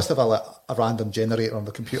 They must have a random generator on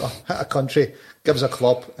the computer. Hit a country, gives a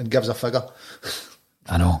club, and gives a figure.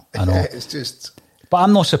 I know. It's just... But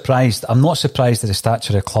I'm not surprised. I'm not surprised at the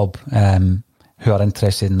stature of the club who are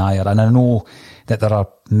interested in Ajer. And I know that there are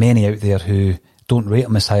many out there who don't rate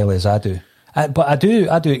him as highly as I do. But I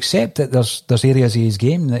do accept that there's areas of his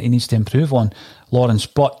game that he needs to improve on, Lawrence.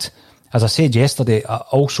 But as I said yesterday, I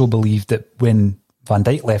also believe that when Van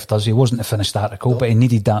Dijk left us, he wasn't the finished article, but he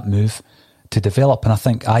needed that move to develop. And I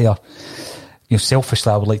think Ajer,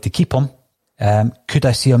 selfishly, I would like to keep him. Could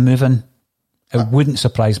I see him moving? It wouldn't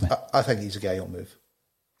surprise me. I think he's a guy who'll move.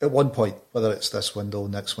 At one point, whether it's this window,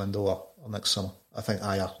 next window, or next summer, I think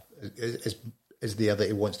Ajer is there that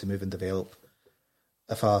he wants to move and develop.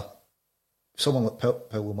 If someone like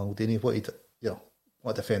Paolo Maldini,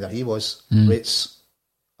 what defender he was, rates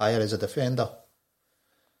Ajer as a defender,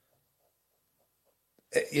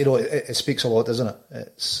 it speaks a lot, doesn't it?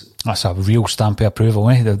 That's a real stamp of approval,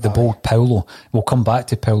 eh? The bold Paolo. We'll come back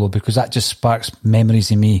to Paolo because that just sparks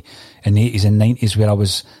memories of me in the 80s and 90s where I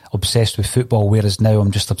was obsessed with football, whereas now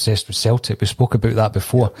I'm just obsessed with Celtic. We spoke about that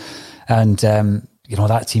before. And,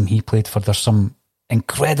 that team he played for, there's some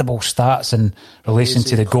incredible stats in relation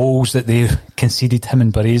to the goals that they conceded, him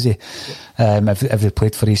and Baresi, if they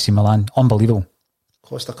played for AC Milan. Unbelievable.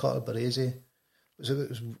 Costa Carter, Baresi.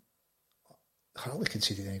 Hardly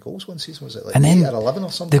conceded any goals one season, was it? Like and 8 then or 11 or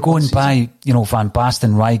something? They're going by, Van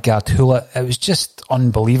Basten, Rijkaard, Hula. It was just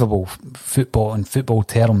unbelievable football in football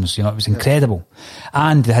terms. It was incredible.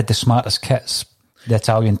 And they had the smartest kits, the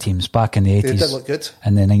Italian teams, back in the 80s. They did look good.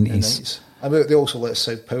 In the 90s. And they also let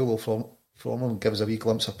Sao Paulo from him and give us a wee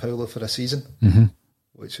glimpse of Paulo for a season,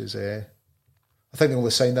 which is, I think they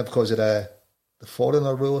only signed him because of the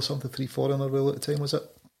foreigner rule or something, 3 foreigner rule at the time, was it?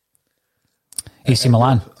 AC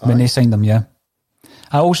Milan, when they signed him, yeah.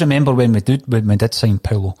 I always remember when we did sign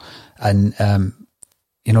Paulo, and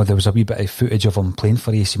there was a wee bit of footage of him playing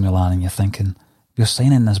for AC Milan, and you're thinking, we're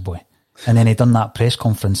signing this boy. And then he done that press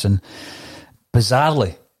conference, and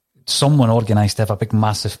bizarrely, someone organised to have a big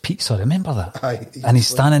massive pizza. Remember that? Aye, and he's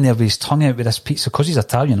standing there with his tongue out with this pizza because he's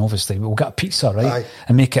Italian. Obviously, we'll get a pizza, right? Aye.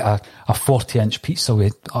 And make it a 40-inch pizza.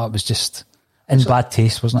 It was just in bad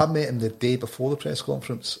taste, wasn't it? I met him the day before the press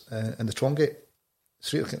conference in the Trongate.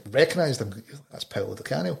 Recognised him. That's Paolo Di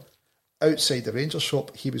Canio. Outside the Rangers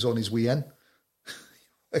shop, he was on his way in.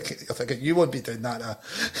 I think you won't be doing that,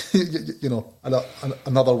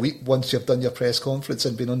 another week once you've done your press conference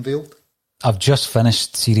and been unveiled. I've just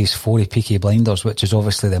finished series 4 of Peaky Blinders, which is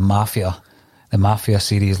obviously the mafia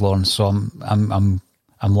series, Lawrence. So I'm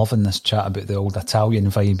loving this chat about the old Italian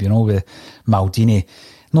vibe, with Maldini.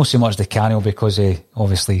 Not so much Di Canio because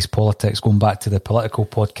obviously his politics, going back to the political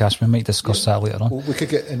podcast. We might discuss that later on. Well, we could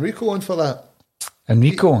get Enrico on for that.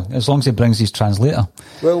 Enrico, as long as he brings his translator.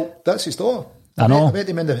 Well, that's his daughter. I know. I met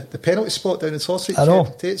him in the penalty spot down in Saw Street,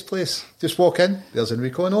 Tate's place. Just walk in, there's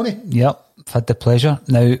Enrico and Oni. Yep, I've had the pleasure.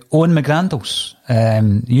 Now, Owen McGrandles,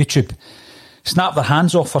 YouTube, snap their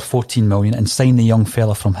hands off for 14 million and sign the young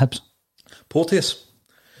fella from Hibs. Porteous.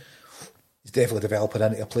 He's definitely developing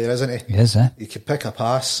into a player, isn't he? He is, eh? He can pick a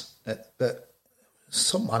pass. But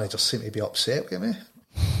some managers seem to be upset with him, eh?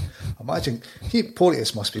 Imagine,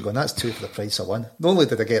 Porteous must be going, that's 2 for the price of 1. Not only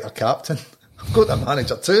did I get a captain, I've got a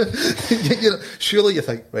manager too. Surely you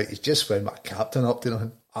think, right, he's just found my captain up.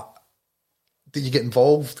 Did you get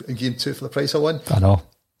involved in game 2 for the price of 1? I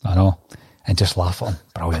know. And just laugh at him.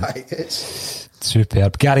 Brilliant. It's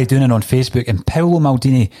superb. Gary Doonan on Facebook, and Paolo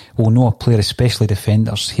Maldini will know a player, especially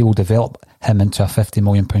defenders. He will develop him into a £50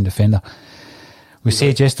 million defender. We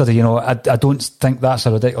said yesterday, I don't think that's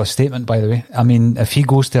a ridiculous statement, by the way. I mean, if he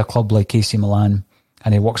goes to a club like AC Milan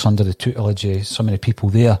and he works under the tutelage of so many people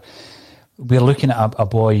there, we're looking at a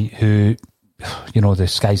boy who, the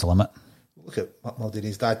sky's the limit. Look at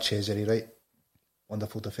Maldini's dad, Cesare, right?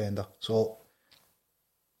 wonderful defender. So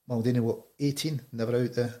Maldini, 18, never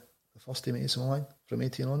out the first team at AC Milan from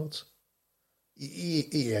 18 onwards. He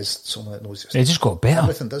is someone that knows he just got better.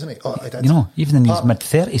 Everything, doesn't he? Oh, he did. Even in his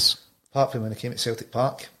mid-30s. Apart from when he came to Celtic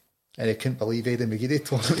Park, and he couldn't believe Aidan McGeady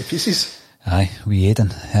tore him to pieces. Aye, Aidan,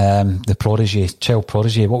 the prodigy, child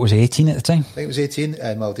prodigy. What was he, 18 at the time? I think it was 18,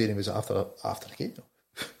 and Maldini was after the game.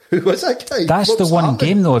 Who was that guy? That's the one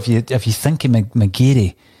game, though. If you think of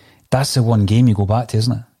McGeady, that's the one game you go back to,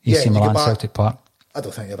 isn't it? AC Milan, Celtic Park. I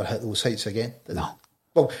don't think he ever hit those heights again. No.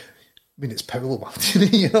 Well, I mean, it's Paolo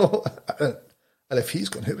Maldini, and if he's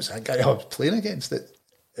going, who was that guy I was playing against? It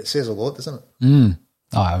says a lot, doesn't it?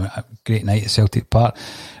 A great night at Celtic Park.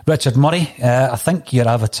 Richard Murray, I think your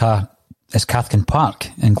avatar is Cathkin Park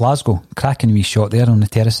in Glasgow. Cracking wee shot there on the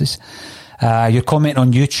terraces. You're commenting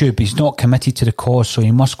on YouTube, he's not committed to the cause, so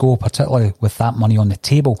he must go, particularly with that money on the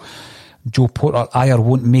table. Joe Porter, Ajer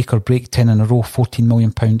won't make or break 10 in a row. £14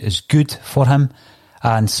 million is good for him.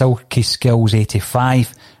 And Silky Skills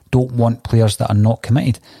 85 don't want players that are not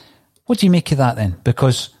committed. What do you make of that then?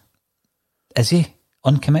 Because is he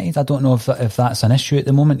uncommitted? I don't know if that's an issue at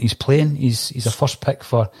the moment. He's playing. He's a first pick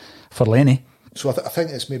for Lenny. So I think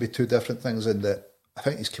it's maybe two different things in that I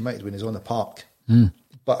think he's committed when he's on the park,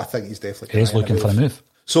 but I think he's definitely He's looking for a move.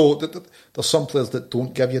 So there's some players that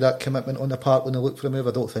don't give you that commitment on the park when they look for a move.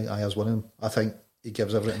 I don't think Ajer's one of them. I think he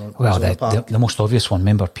gives everything on the park. The most obvious one,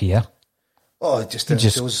 remember Pierre? Oh, it just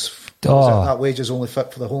that wage is only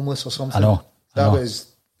fit for the homeless or something. I know. That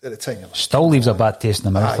was at the time. Still leaves a bad taste in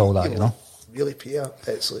the mouth, all that, Really, Pierre,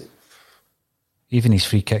 it's like... Even his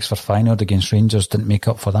free kicks for Feyenoord against Rangers didn't make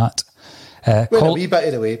up for that. A wee bit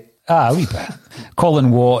anyway. A wee bit.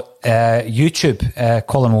 Colin Watt, YouTube.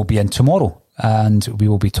 Colin will be in tomorrow, and we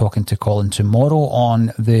will be talking to Colin tomorrow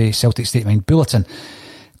on the Celtic State of Mind Bulletin.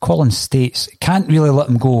 Colin states, can't really let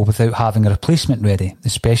him go without having a replacement ready,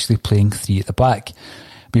 especially playing three at the back.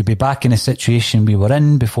 We'll be back in a situation we were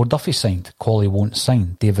in before Duffy signed. Colley won't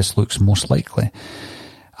sign. Davis looks most likely.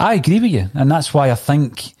 I agree with you, and that's why I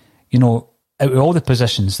think, out of all the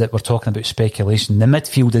positions that we're talking about speculation, the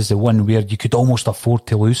midfield is the one where you could almost afford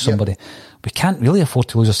to lose somebody. We can't really afford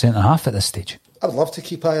to lose a centre-half at this stage. I'd love to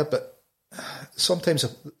keep Ajer, but sometimes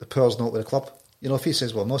the power's not with the club. If he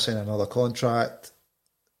says, well, I'm not signing another contract,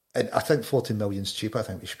 and I think 14 million's cheap, I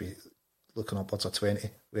think we should be looking upwards of 20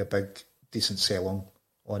 with a big, decent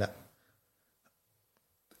sell-on it.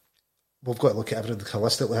 We've got to look at everything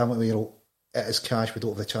holistically, haven't we? It is cash, we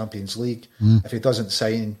don't have the Champions League. If he doesn't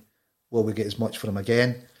sign, will we get as much for him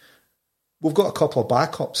again? We've got a couple of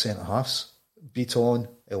backup centre-halves, Beaton,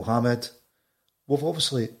 El Hamid. We've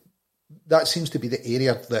obviously, that seems to be the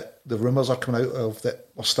area that the rumours are coming out of, that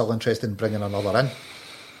we're still interested in bringing another in.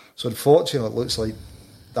 So unfortunately, it looks like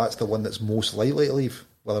that's the one that's most likely to leave.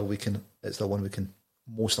 Whether it's the one we can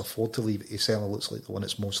most afford to leave. It certainly looks like the one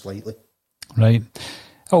that's most likely. Right.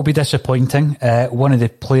 It'll be disappointing. One of the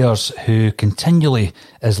players who continually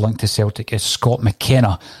is linked to Celtic is Scott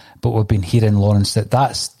McKenna, but we've been hearing, Lawrence,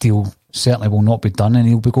 that deal certainly will not be done, and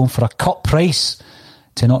he'll be going for a cut price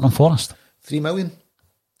to Nottingham Forest. 3 million.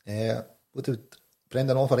 What did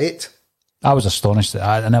Brendan offer? 8? I was astonished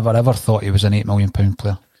that I never ever thought he was an £8 million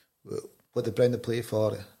player. What did Brendan play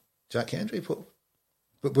for? Jack Hendry?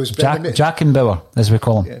 Jack and Bauer, as we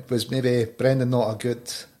call him. Was maybe Brendan not a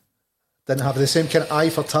good... Didn't have the same kind of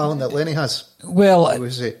eye for talent that Lenny has? Well,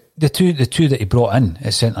 the two that he brought in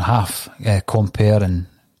at centre-half, Compere and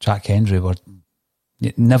Jack Hendry, were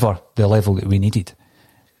never the level that we needed.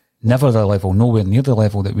 Never the level, nowhere near the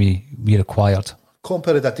level that we required.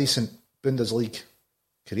 Compere had a decent Bundesliga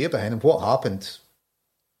career behind him. What happened?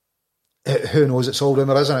 Who knows? It's all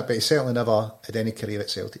rumour, isn't it? But he certainly never had any career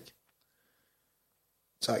at Celtic.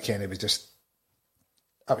 Jack Hendry was just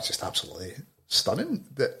absolutely stunning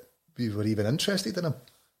that we were even interested in him.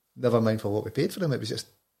 Never mind for what we paid for him. It was just,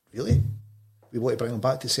 really? We want to bring him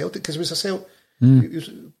back to Celtic because it was a Celtic.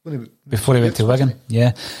 Before he went to Wigan,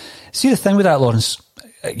 yeah. See, the thing with that, Lawrence,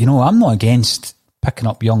 I'm not against picking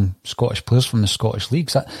up young Scottish players from the Scottish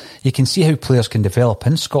leagues. You can see how players can develop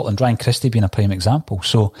in Scotland, Ryan Christie being a prime example.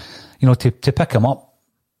 So, to pick him up,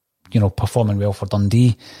 performing well for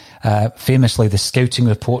Dundee. Famously, the scouting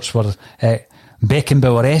reports were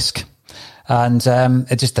Beckenbauer-esque, and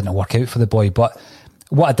it just didn't work out for the boy. But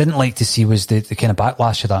what I didn't like to see was the kind of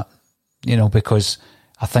backlash of that, because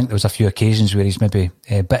I think there was a few occasions where he's maybe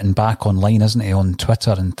bitten back online, isn't he, on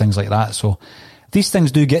Twitter and things like that. So these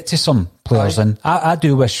things do get to some players, and I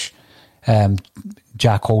do wish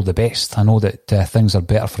Jack all the best. I know that things are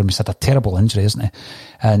better for him. He's had a terrible injury, isn't he?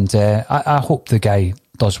 And I hope the guy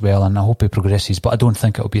does well, and I hope he progresses, but I don't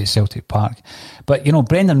think it'll be at Celtic Park. But,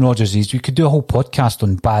 Brendan Rodgers, we could do a whole podcast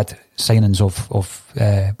on bad signings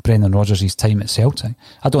of Brendan Rodgers' time at Celtic.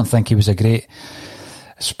 I don't think he was a great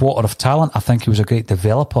spotter of talent. I think he was a great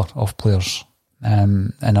developer of players.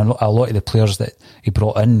 And a lot of the players that he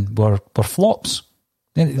brought in were flops.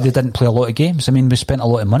 They didn't play a lot of games. I mean, we spent a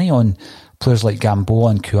lot of money on players like Gamboa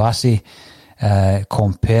and Kouassi,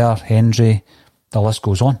 Compere, Hendry, the list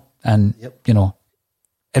goes on. And,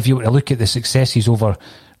 if you were to look at the successes over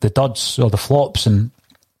the duds or the flops, and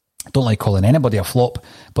I don't like calling anybody a flop,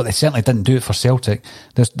 but they certainly didn't do it for Celtic.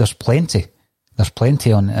 There's plenty. There's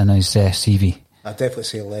plenty in his CV. I'd definitely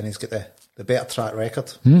say Lenny's got the better track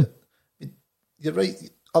record. You're right,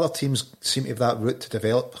 other teams seem to have that route to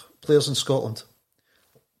develop players in Scotland.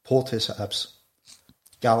 Porteous at Hibs,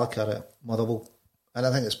 Gallagher at Motherwell, and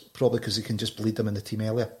I think it's probably because he can just bleed them in the team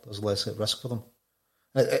earlier. There's less at risk for them.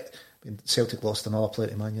 Celtic lost another player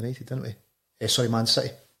to Man United, didn't we? Man City.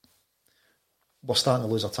 We're starting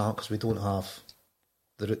to lose our talent because we don't have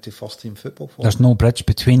the route to first team football for There's no bridge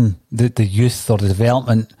between the youth or the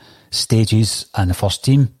development stages and the first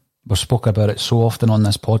team. We've spoken about it so often on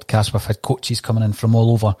this podcast. We've had coaches coming in from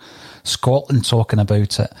all over Scotland talking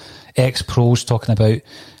about it. Ex-pros talking about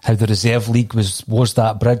how the reserve league was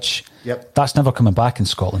that bridge. Yep. That's never coming back in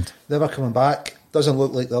Scotland. Never coming back. Doesn't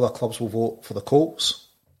look like the other clubs will vote for the Colts.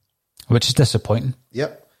 Which is disappointing.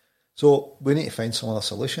 Yep. So we need to find some other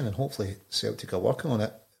solution, and hopefully Celtic are working on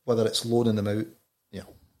it. Whether it's loaning them out,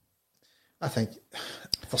 I think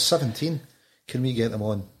for 17, can we get them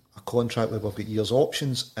on a contract where we've got years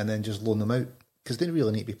options and then just loan them out? Because they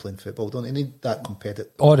really need to be playing football, don't they? They need that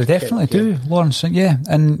competitive. Oh, they definitely do, Lawrence. Yeah,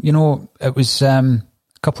 and it was a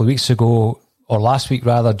couple of weeks ago, or last week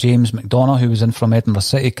rather, James McDonough, who was in from Edinburgh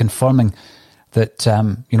City, confirming that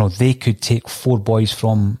they could take 4 boys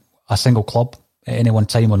from a single club at any one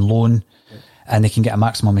time on loan, and they can get a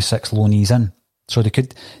maximum of 6 loanees in. So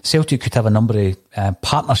Celtic could have a number of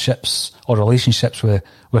partnerships or relationships with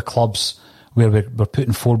clubs where we're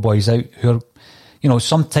putting 4 boys out who are,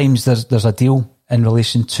 sometimes there's a deal in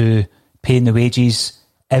relation to paying the wages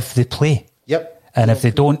if they play. Yep. And if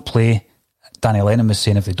they don't play, Danny Lennon was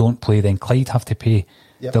saying if they don't play, then Clyde have to pay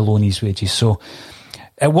the loanees' wages. So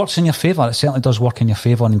it works in your favour. It certainly does work in your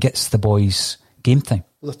favour and gets the boys game time.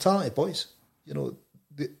 Well, they're talented boys.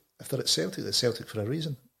 If they're at Celtic for a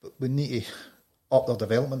reason. But we need to up their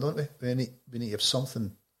development, don't we? We need to have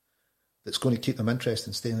something that's going to keep them interested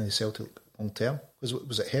in staying in the Celtic long term.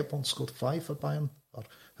 Was it Hepburn scored 5 for Bayern? Or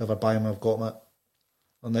whoever Bayern have got him at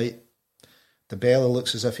one night. Dembele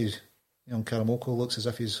looks as if he's, young Karamoko looks as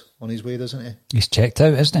if he's on his way, doesn't he? He's checked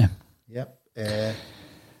out, isn't he? Yep.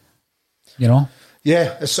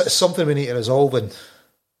 Yeah, it's something we need to resolve, and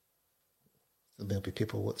there'll be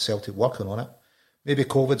people at Celtic working on it. Maybe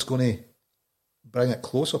COVID's going to bring it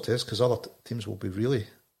closer to us because other teams will be really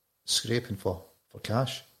scraping for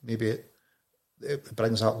cash. Maybe it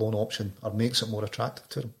brings that loan option or makes it more attractive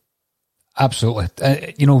to them. Absolutely.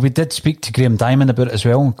 We did speak to Graham Diamond about it as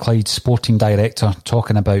well, Clyde's sporting director,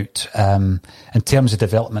 talking about in terms of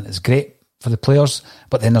development, it's great for the players,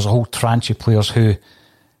 but then there's a whole tranche of players who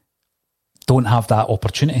don't have that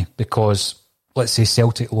opportunity because, let's say,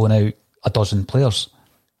 Celtic loan out a dozen players.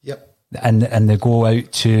 Yep. And they go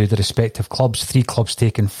out to the respective clubs, 3 clubs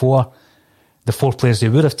taking 4. The 4 players they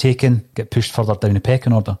would have taken get pushed further down the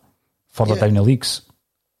pecking order, further down the leagues.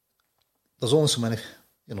 There's only so many,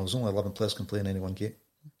 there's only 11 players can play in any one game.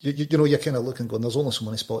 You're kind of looking going, there's only so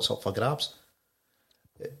many spots up for grabs.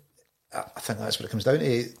 I think that's what it comes down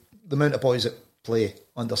to. The amount of boys that play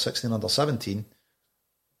under 16, under 17,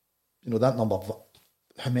 that number,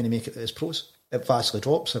 how many make it as pros? It vastly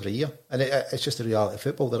drops every year. And it's just the reality of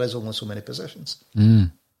football. There is only so many positions.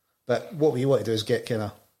 But what we want to do is get kind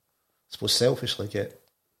of, I suppose selfishly, get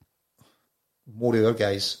more of our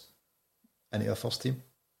guys into our first team.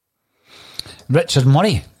 Richard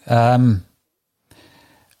Murray, again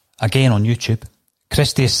on YouTube.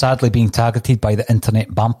 Christie is sadly being targeted by the internet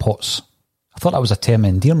bampots. I thought that was a term of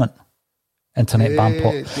endearment. Internet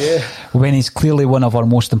bampot. Yeah. When he's clearly one of our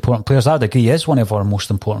most important players. I'd agree he is one of our most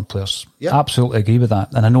important players. Yeah. Absolutely agree with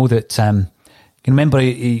that. And I know that, you remember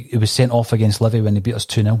he was sent off against Livy when he beat us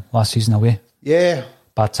 2-0 last season away? Yeah.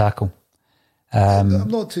 Bad tackle. I'm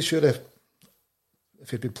not too sure if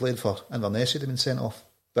he'd been playing for Inverness, he'd have been sent off.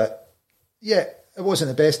 But yeah, it wasn't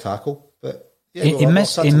the best tackle. But yeah,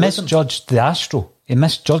 he misjudged the Astro. He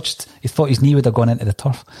thought his knee would have gone into the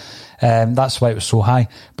turf. That's why it was so high.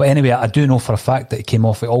 But anyway, I do know for a fact that he came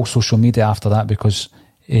off all social media after that because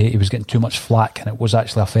he was getting too much flack and it was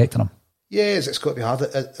actually affecting him. Yeah, it's got to be hard,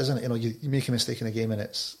 isn't it? You make a mistake in a game and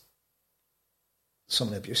it's some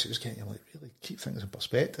of the abuse he was getting, you're like, really keep things in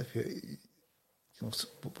perspective. You know,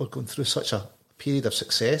 we're going through such a period of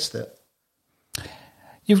success that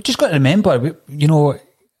you've just got to remember, you know,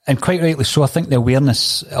 and quite rightly so, I think the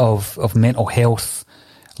awareness of mental health,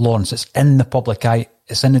 Lawrence, it's in the public eye,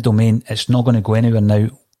 it's in the domain, it's not going to go anywhere now.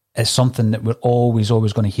 It's something that we're always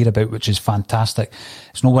going to hear about, which is fantastic.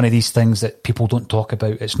 It's not one of these things that people don't talk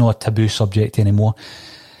about. It's not a taboo subject anymore.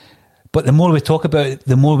 But the more we talk about it,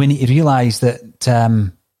 the more we need to realise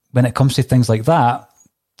that when it comes to things like that,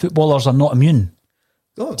 footballers are not immune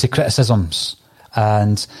to criticisms.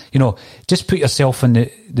 And, you know, just put yourself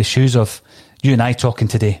in the shoes of you and I talking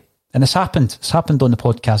today. And it's happened. It's happened on the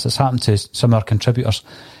podcast. It's happened to some of our contributors.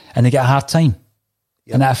 And they get a hard time.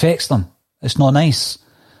 Yep. And it affects them. It's not nice.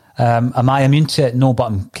 Am I immune to it? No, but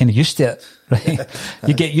I'm kind of used to it, right?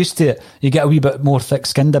 You get used to it. You get a wee bit more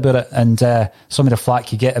thick-skinned about it, and some of the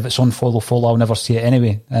flack you get, if it's on follow, I'll never see it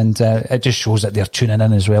anyway. And it just shows that they're tuning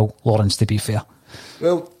in as well, Lawrence, to be fair.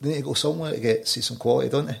 Well, they need to go somewhere to see some quality,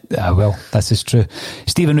 don't they? Yeah, well, this is true.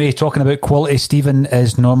 Stephen Ray, talking about quality. Stephen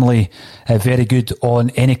is normally very good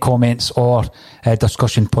on any comments or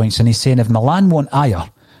discussion points, and he's saying if Milan want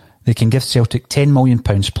Ajer, they can give Celtic £10 million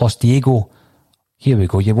plus Diego. Here we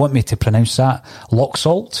go. You want me to pronounce that?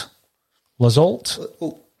 Lazolt,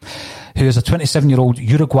 who is a 27-year-old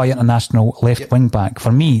Uruguay international left wing back.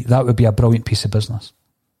 For me, that would be a brilliant piece of business.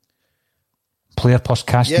 Player plus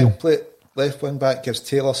cash deal. Left wing back gives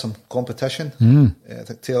Taylor some competition. I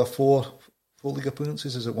think Taylor four league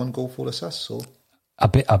appearances, is it 1 goal, 4 assists? So a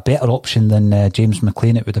better option than James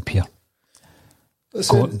McLean, it would appear.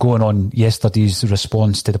 Going on yesterday's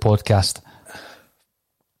response to the podcast.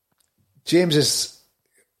 James is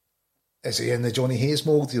he in the Johnny Hayes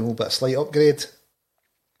mould, you know, but a slight upgrade.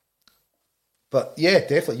 But yeah,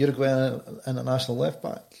 definitely Uruguay international left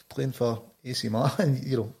back playing for AC Milan,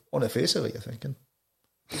 you know, on the face of it, you're thinking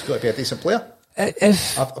he's got to be a decent player.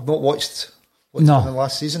 I've not watched what's done in the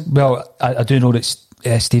last season. Well, I do know that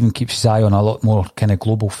Stephen keeps his eye on a lot more kind of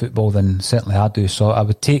global football than certainly I do, so I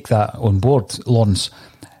would take that on board, Lawrence.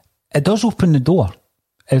 It does open the door.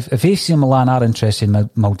 If AC Milan are interested,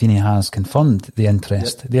 Maldini has confirmed the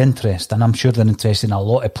interest, and I'm sure they're interested in a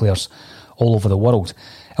lot of players all over the world.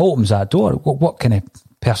 It opens that door. What kind of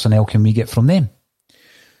personnel can we get from them?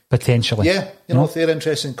 Potentially. Yeah, you know, if they're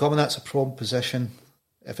interested in coming, that's a prone position.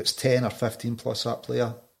 If it's 10 or 15 plus that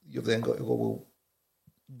player, you've then got to go, well,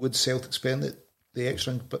 would Celtic spend the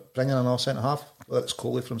extra and bring in another centre-half? Well, it's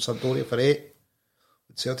Coley from Sampdoria for 8.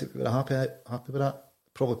 Would Celtic be happy with that?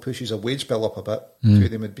 Probably pushes a wage bill up a bit. Two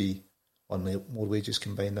of them would be on more wages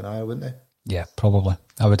combined than I, wouldn't they? Yeah, probably.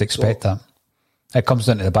 I would expect that. It comes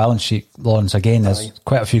down to the balance sheet, Lawrence. Again, there's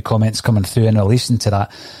quite a few comments coming through in relation to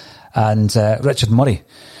that. And Richard Murray,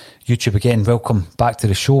 YouTube again, welcome back to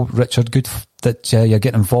the show. Richard, good that you're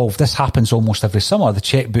getting involved. This happens almost every summer. The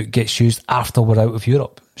chequebook gets used after we're out of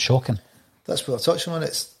Europe. Shocking. That's what I'm touching on.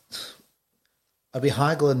 Are we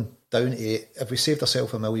haggling down to, if we saved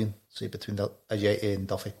ourselves $1 million, say between Ajeti and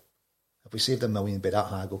Duffy, if we saved $1 million by that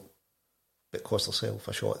haggle, but cost ourselves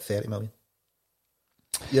a shot at 30 million.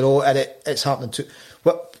 You know, and it's happening too.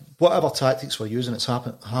 Whatever tactics we're using, it's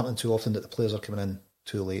happening too often that the players are coming in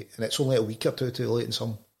too late, and it's only a week or two too late in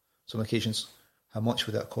some occasions. How much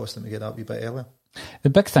would that cost them to get that wee bit earlier? The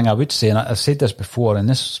big thing I would say, and I've said this before, and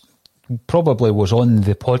this probably was on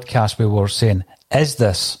the podcast where we were saying, is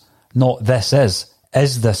this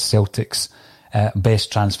Celtic's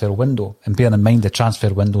best transfer window? And bearing in mind the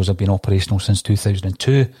transfer windows have been operational since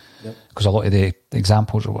 2002, because a lot of the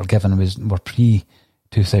examples that were given were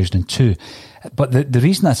pre-2002. But the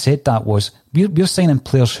reason I said that was we're signing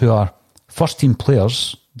players who are first-team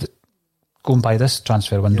players, going by this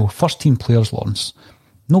transfer window, first-team players, Lawrence.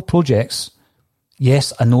 No projects.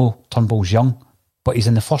 Yes, I know Turnbull's young, but he's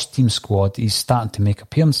in the first-team squad. He's starting to make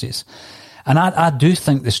appearances. And I do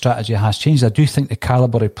think the strategy has changed. I do think the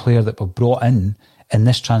calibre of player that were brought in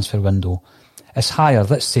this transfer window is higher,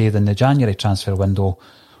 let's say, than the January transfer window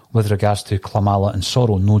with regards to Klamala and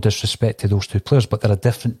Sorrow. No disrespect to those two players, but they're a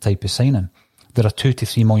different type of signing. They're a £2 to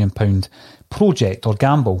 £3 million project or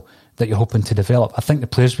gamble that you're hoping to develop. I think the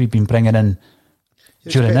players we've been bringing in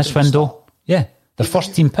during this window, they're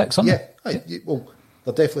first-team picks, aren't they? Well,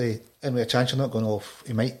 they're definitely in with a chance. You're not going off.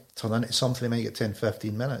 He might turn into something. He might get 10,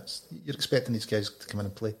 15 minutes. You're expecting these guys to come in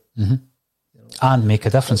and play. Mm-hmm. You know, and make a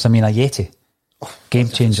difference. I mean, Ajeti, game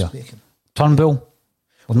changer. Turnbull,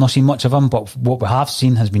 we've not seen much of him, but what we have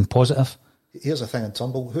seen has been positive. Here's the thing in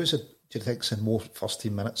Turnbull. Do you think's in more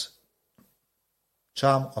first-team minutes?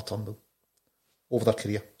 Cham or Turnbull? over their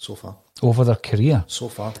career so far. Over their career? So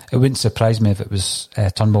far. It wouldn't surprise me if it was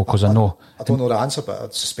Turnbull, because I know... I don't know the answer, but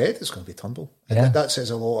I'd suspect it's going to be Turnbull. And Yeah. that says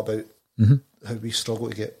a lot about how we struggle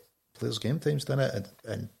to get players game times, doesn't it?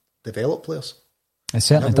 And develop players. It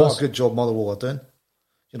certainly and does. what a good job Motherwell are doing.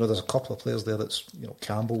 You know, there's a couple of players there that's,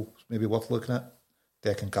 Campbell maybe worth looking at.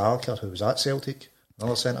 Declan Gallagher, who was at Celtic,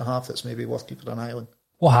 another centre-half that's maybe worth keeping an eye on.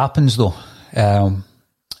 What happens though?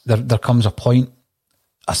 There comes a point,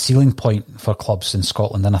 a ceiling point for clubs in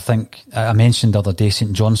Scotland, and I think I mentioned the other day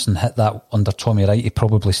St Johnstone hit that under Tommy Wright. He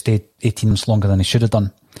probably stayed 18 months longer than he should have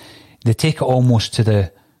done. They take it almost to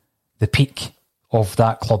the peak of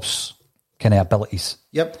that club's kind of abilities.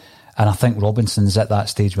 Yep. And I think Robinson's at that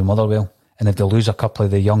stage with Motherwell, and if they lose a couple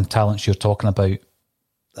of the young talents you're talking about,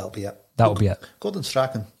 that'll be it. That'll be it. Gordon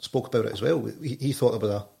Strachan spoke about it as well. He thought there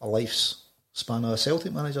was a life's span of a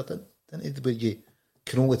Celtic manager, didn't he? Where you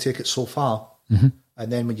can only take it so far,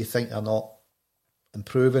 and then when you think they're not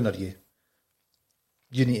improving, or you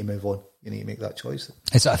need to move on. You need to make that choice.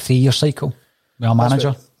 Is it a 3-year cycle with a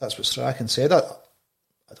manager? That's what Strachan said. I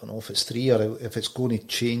don't know if it's 3 or if it's going to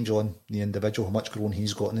change on the individual, how much grown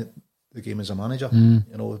he's got in the game as a manager.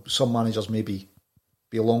 Some managers maybe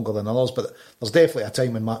be longer than others, but there's definitely a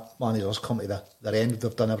time when managers come to their end.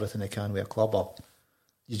 They've done everything they can with a club, or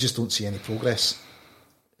you just don't see any progress.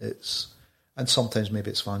 And sometimes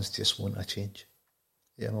maybe it's fans just want a change.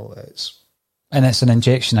 And it's an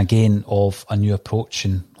injection again of a new approach,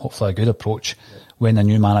 and hopefully a good approach when a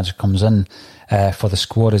new manager comes in for the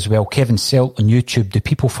squad as well. Kevin Selt on YouTube, do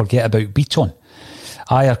people forget about Beaton?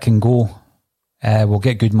 Ajer can go, we'll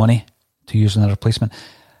get good money to use in a replacement.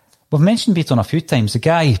 We've mentioned Beaton a few times. The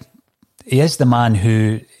guy, he is the man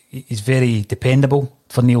who is very dependable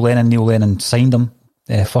for Neil Lennon. Neil Lennon signed him,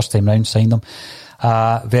 first time round signed him.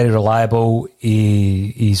 Very reliable.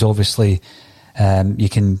 He's obviously... you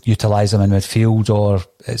can utilise him in midfield or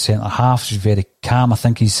at centre half. He's very calm. I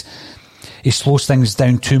think he slows things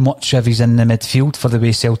down too much if he's in the midfield for the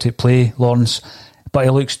way Celtic play, Lawrence. But he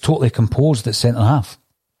looks totally composed at centre half.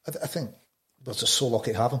 I think we're just so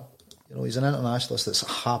lucky to have him. He's an internationalist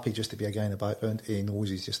that's happy just to be a guy in the background. He knows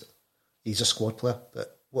he's a squad player.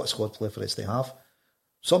 But what a squad player for us to have.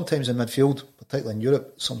 Sometimes in midfield, particularly in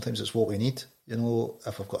Europe, sometimes it's what we need.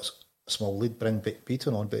 If we've got a small lead, bring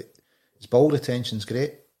Beaton on. But his ball retention's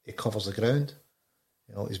great. He covers the ground.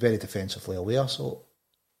 He's very defensively aware. So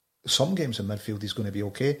some games in midfield he's going to be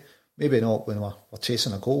okay. Maybe not when we're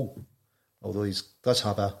chasing a goal. Although he does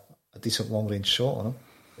have a decent long range shot on him.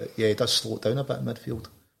 But yeah, he does slow it down a bit in midfield.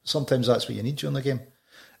 Sometimes that's what you need during the game.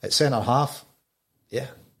 At centre half,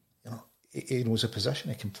 he knows the position.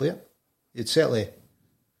 He can play it. He'd certainly,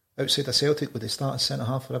 outside of Celtic, would he start as centre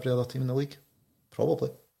half for every other team in the league? Probably.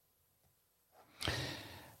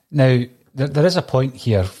 Now, there is a point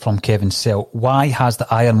here from Kevin Selt. Why has the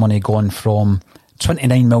Ajer money gone from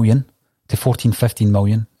 29 million to 14, 15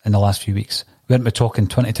 million in the last few weeks? Weren't we talking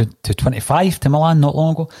 20 to 25 to Milan not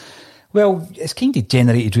long ago? Well, it's kind of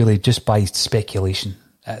generated really just by speculation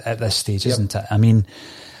at this stage, isn't it? I mean,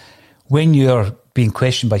 when you're being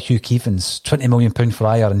questioned by Hugh Keevins, £20 million for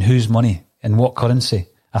Ajer, and whose money, in what currency?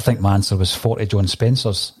 I think my answer was 40 John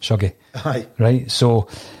Spencer's, Shuggy. Aye. Right? So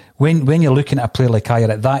when you're looking at a player like Ajer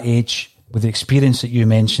at that age, with the experience that you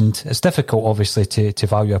mentioned, it's difficult, obviously, to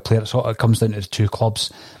value a player. So it comes down to the two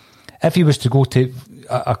clubs. If he was to go to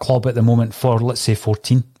a club at the moment for, let's say,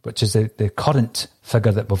 14, which is the current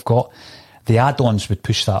figure that we've got, the add-ons would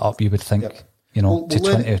push that up, you would think, to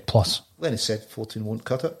 20 plus. Lenny said 14 won't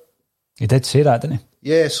cut it. He did say that, didn't he?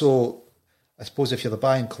 Yeah, so I suppose if you're the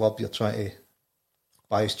buying club, you're trying to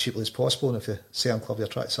buy as cheaply as possible, and if you're the selling club, you're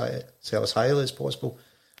trying to sell as highly as possible.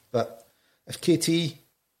 But if KT,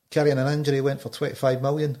 carrying an injury, went for 25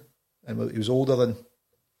 million, and he was older than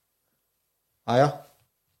Ajer,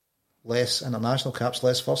 less international caps,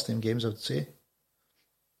 less first team games, I would say, I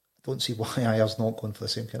don't see why Ajer's not going for the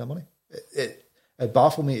same kind of money. It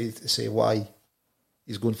baffled me to say why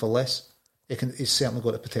he's going for less. He's certainly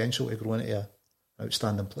got the potential to grow into an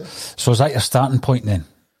outstanding player. So is that your starting point then?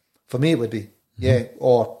 For me, it would be,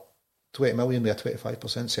 or 20 million with a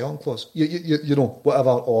 25% selling clause. You know, whatever,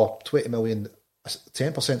 or 20 million,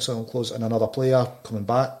 10% selling clause and another player coming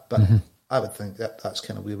back. But I would think that's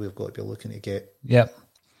kind of where we've got to be looking to get. Yep.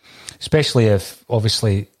 Especially if,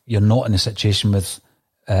 obviously, you're not in a situation with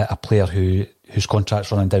a player whose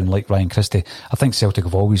contract's running down like Ryan Christie. I think Celtic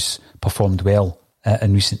have always performed well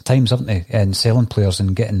in recent times, haven't they? In selling players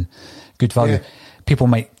and getting good value. Yeah. People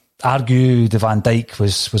might argue the Van Dijk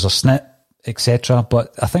was a snip, etc.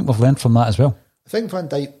 But I think we've learned from that as well. I think Van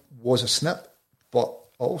Dijk was a snip, but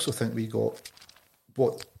I also think we got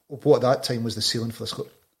what at that time was the ceiling for the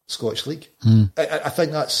Scottish League. I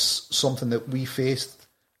think that's something that we faced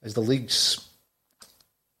as the league's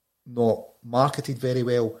not marketed very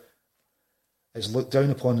well, is looked down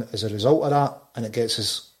upon as a result of that, and it gets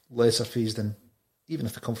us lesser fees than, even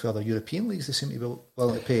if they come from other European leagues, they seem to be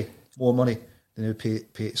willing to pay more money than they would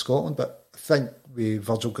pay to Scotland. But I think with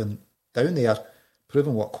Virgil going down there,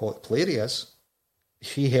 proving what quality player he is,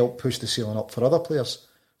 he helped push the ceiling up for other players.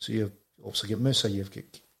 So you've obviously got Musa, you've got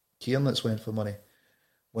Kieran that's went for money.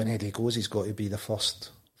 When Eddie goes, he's got to be the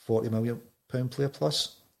first £40 million player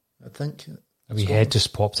plus, I think. A wee head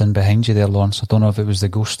just popped in behind you there, Lawrence. I don't know if it was the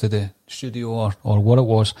ghost of the studio or what it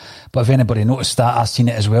was, but if anybody noticed that, I've seen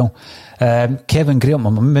it as well. Kevin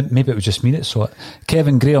Graham, maybe it was just me that saw it.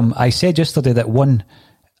 Kevin Graham, I said yesterday that one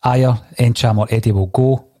Ajer, Encham or Eddie will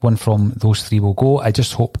go. One from those three will go. I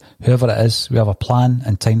just hope, whoever it is, we have a plan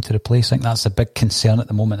and time to replace. I think that's a big concern at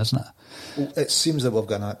the moment, isn't it? Well, it seems that we've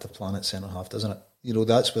got an active plan at centre-half, doesn't it? You know,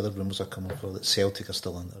 that's where the rumours are coming from, that Celtic are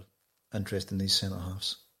still interested in these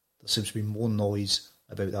centre-halves. There seems to be more noise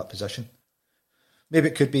about that position. Maybe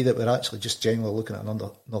it could be that we're actually just genuinely looking at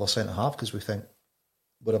another centre-half because we think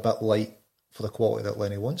we're a bit light for the quality that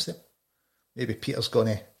Lenny wants them. Maybe Peter's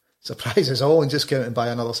going to surprise us all and just go out and buy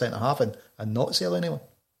another centre-half and not sell anyone.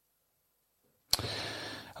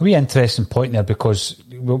 A wee interesting point there, because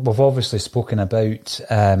we've obviously spoken about,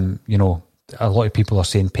 you know, a lot of people are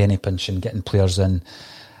saying penny pinching, getting players in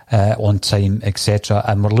on time, etc.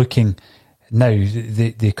 And we're looking now,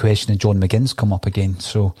 the question of John McGinn's come up again.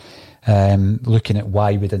 So looking at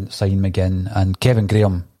why we didn't sign McGinn, and Kevin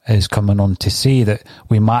Graham is coming on to say that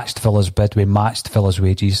we matched Villa's bid, we matched Villa's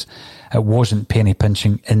wages. It wasn't penny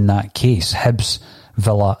pinching in that case. Hibs,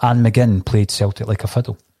 Villa and McGinn played Celtic like a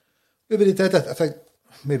fiddle. Maybe they did. I think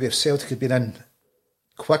maybe if Celtic had been in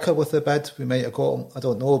quicker with the bid, we might have got him. I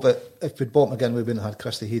don't know, but if we'd bought McGinn, we wouldn't have had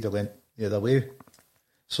Christie. He'd have went the other way.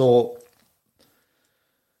 So,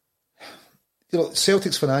 you know,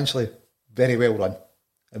 Celtic's financially very well run,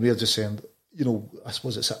 and we're just saying, you know, I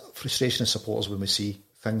suppose it's a frustration of supporters when we see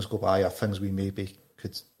things go by or things we maybe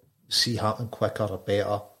could see happen quicker or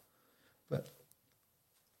better. But,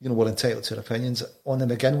 you know, we're entitled to our opinions. On the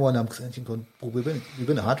McGinn one, I'm thinking, well, we wouldn't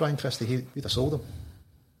have had Ryan Christie, we'd have sold him.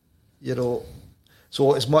 You know,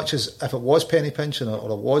 so as much as if it was penny pinching or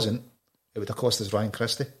it wasn't, it would have cost us Ryan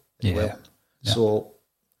Christie as well. Yeah. So,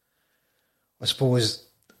 I suppose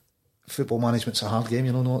football management's a hard game,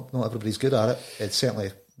 you know, not everybody's good at it. It's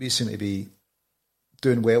certainly, we seem to be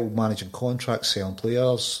doing well managing contracts, selling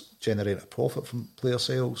players, generating a profit from player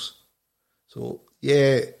sales. So,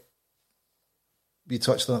 yeah, we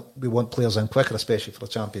touched on it. We want players in quicker, especially for the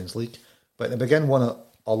Champions League. But in the McGinn one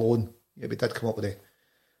alone, yeah, we did come up with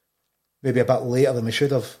maybe a bit later than we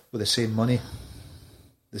should have, with the same money,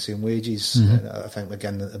 the same wages. Mm-hmm. And I think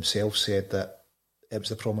McGinn himself said that it was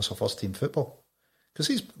the promise of first team football. Because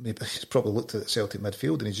he's probably looked at Celtic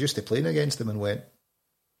midfield and he's used to playing against them and went,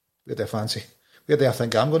 where do I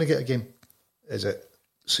think I'm going to get a game? Is it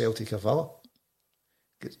Celtic or Villa?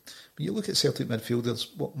 When you look at Celtic midfield, there's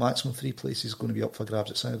what maximum 3 places going to be up for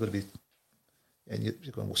grabs. It's not going to be, and you're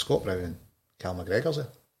going, well, Scott Brown and Cal McGregor's there.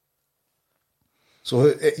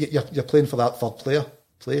 So you're playing for that third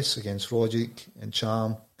place against Rogic and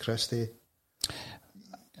Cham, Christie.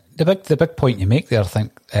 The big point you make there, I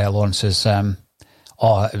think, Lawrence, is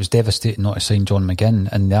it was devastating not to sign John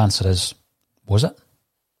McGinn, and the answer is, was it?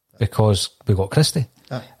 Because we got Christie.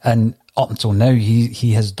 And up until now,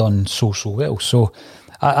 he has done so well. So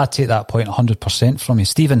I take that point 100% from you.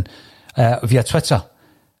 Stephen, via Twitter,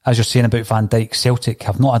 as you're saying about Van Dijk, Celtic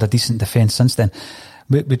have not had a decent defence since then.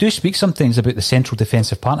 We do speak sometimes about the central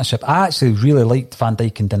defensive partnership. I actually really liked Van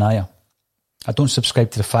Dijk and Denayer. I don't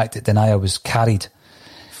subscribe to the fact that Denayer was carried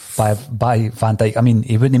by Van Dijk. I mean,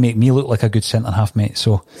 he wouldn't make me look like a good centre-half, mate.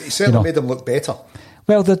 So he certainly made him look better.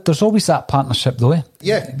 Well, there's always that partnership, though. Eh?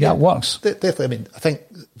 Yeah, it works. Definitely. I mean, I think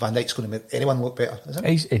Van Dijk's going to make anyone look better, isn't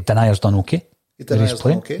he? Denayer's done okay. He's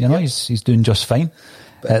playing. Okay, you know, he's doing just fine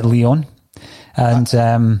at Lyon. And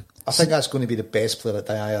I think that's going to be the best player that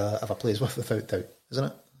Denayer ever plays with, without doubt, isn't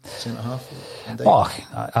it? Centre-half.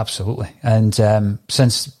 Oh, absolutely. And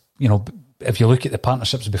since, you know, if you look at the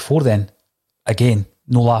partnerships before then, again,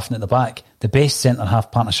 no laughing at the back, the best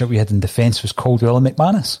centre-half partnership we had in defence was Caldwell and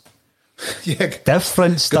McManus. Yeah,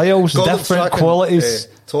 different styles, different qualities.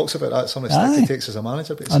 Talks about that. Some of the stuff he takes as a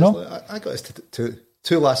manager, but he says, I got us to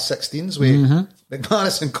two last 16s with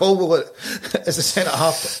McManus and Caldwell as a centre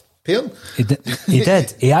half pair. He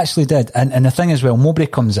did. He actually did. And the thing is, well, Mowbray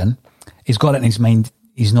comes in. He's got it in his mind.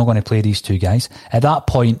 He's not going to play these two guys. At that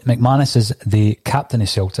point, McManus is the captain of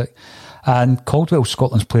Celtic, and Caldwell's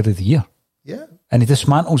Scotland's Player of the Year. Yeah. And he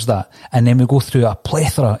dismantles that. And then we go through a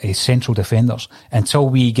plethora of central defenders until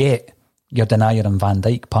we get your Denier and Van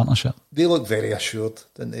Dijk partnership. They look very assured,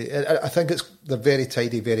 don't they? I think they're very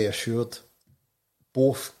tidy, very assured.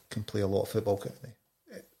 Both can play a lot of football, can't they?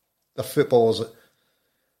 They're footballers.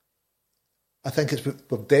 I think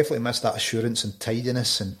we've definitely missed that assurance and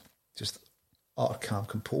tidiness and just utter calm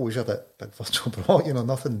composure that Big Virgil brought.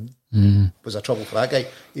 Nothing was a trouble for that guy.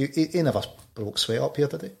 He never broke sweat up here,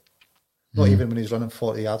 did he? Not even when he's running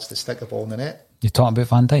 40 yards to stick the ball in the net. You're talking about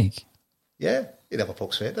Van Dijk? Yeah, he never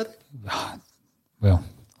broke sweat, did he? Well,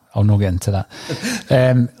 I'll not get into that.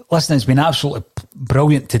 Listen, it's been absolutely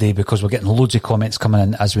brilliant today because we're getting loads of comments coming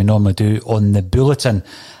in as we normally do on the Bulletin.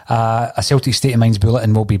 A Celtic State of Mind's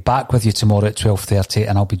Bulletin will be back with you tomorrow at 12:30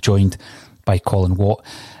 and I'll be joined by Colin Watt.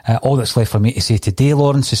 All that's left for me to say today,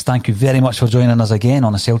 Lawrence, is thank you very much for joining us again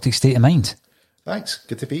on A Celtic State of Mind. Thanks,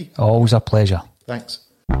 good to be. Always a pleasure. Thanks.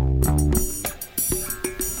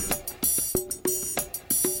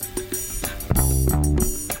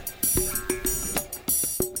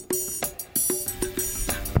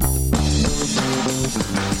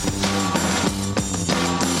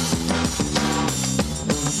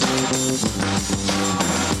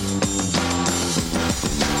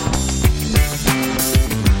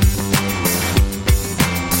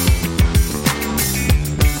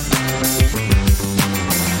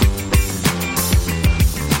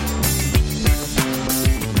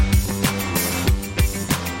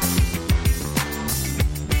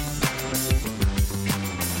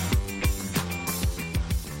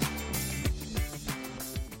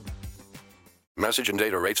 Message and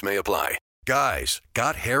data rates may apply. Guys,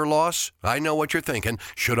 got hair loss? I know what you're thinking.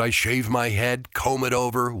 Should I shave my head, comb it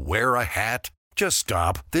over, wear a hat? Just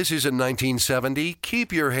stop. This isn't 1970.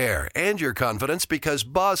 Keep your hair and your confidence because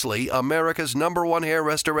Bosley, America's #1 hair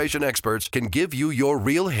restoration experts, can give you your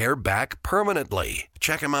real hair back permanently.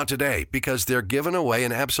 Check them out today because they're giving away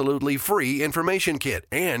an absolutely free information kit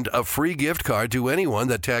and a free gift card to anyone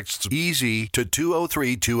that texts EASY to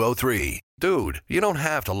 203203. Dude, you don't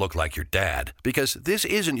have to look like your dad because this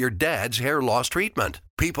isn't your dad's hair loss treatment.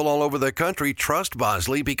 People all over the country trust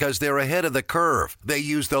Bosley because they're ahead of the curve. They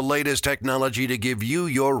use the latest technology to give you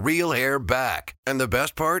your real hair back. And the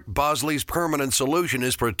best part, Bosley's permanent solution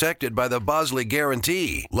is protected by the Bosley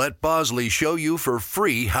Guarantee. Let Bosley show you for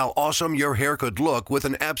free how awesome your hair could look with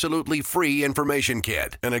an absolutely free information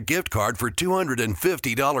kit and a gift card for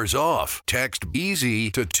 $250 off. Text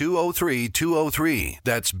EASY to 203203.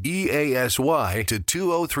 That's BASY to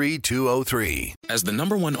 203203. As the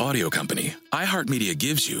 #1 audio company, iHeartMedia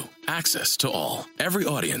gives you access to all. Every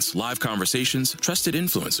audience, live conversations, trusted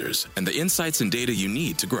influencers, and the insights and data you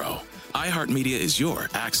need to grow. iHeartMedia is your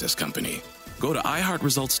access company. Go to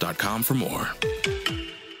iHeartResults.com for more.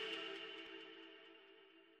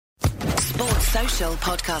 Sports Social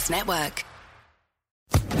Podcast Network.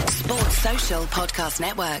 Sports Social Podcast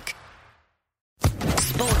Network.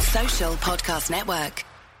 Sports Social Podcast Network.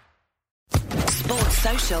 Sports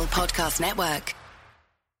Social Podcast Network.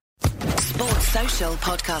 Sports Social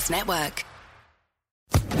Podcast Network.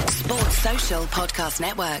 Sports Social Podcast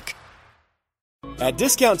Network. At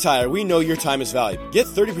Discount Tire, we know your time is valuable. Get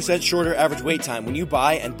 30% shorter average wait time when you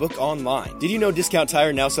buy and book online. Did you know Discount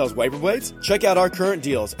Tire now sells wiper blades? Check out our current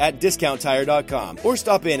deals at DiscountTire.com or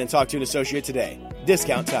stop in and talk to an associate today.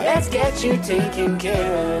 Discount Tire. Let's get you taken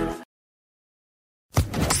care of.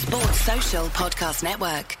 Sports Social Podcast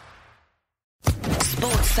Network.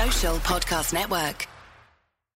 Sports Social Podcast Network.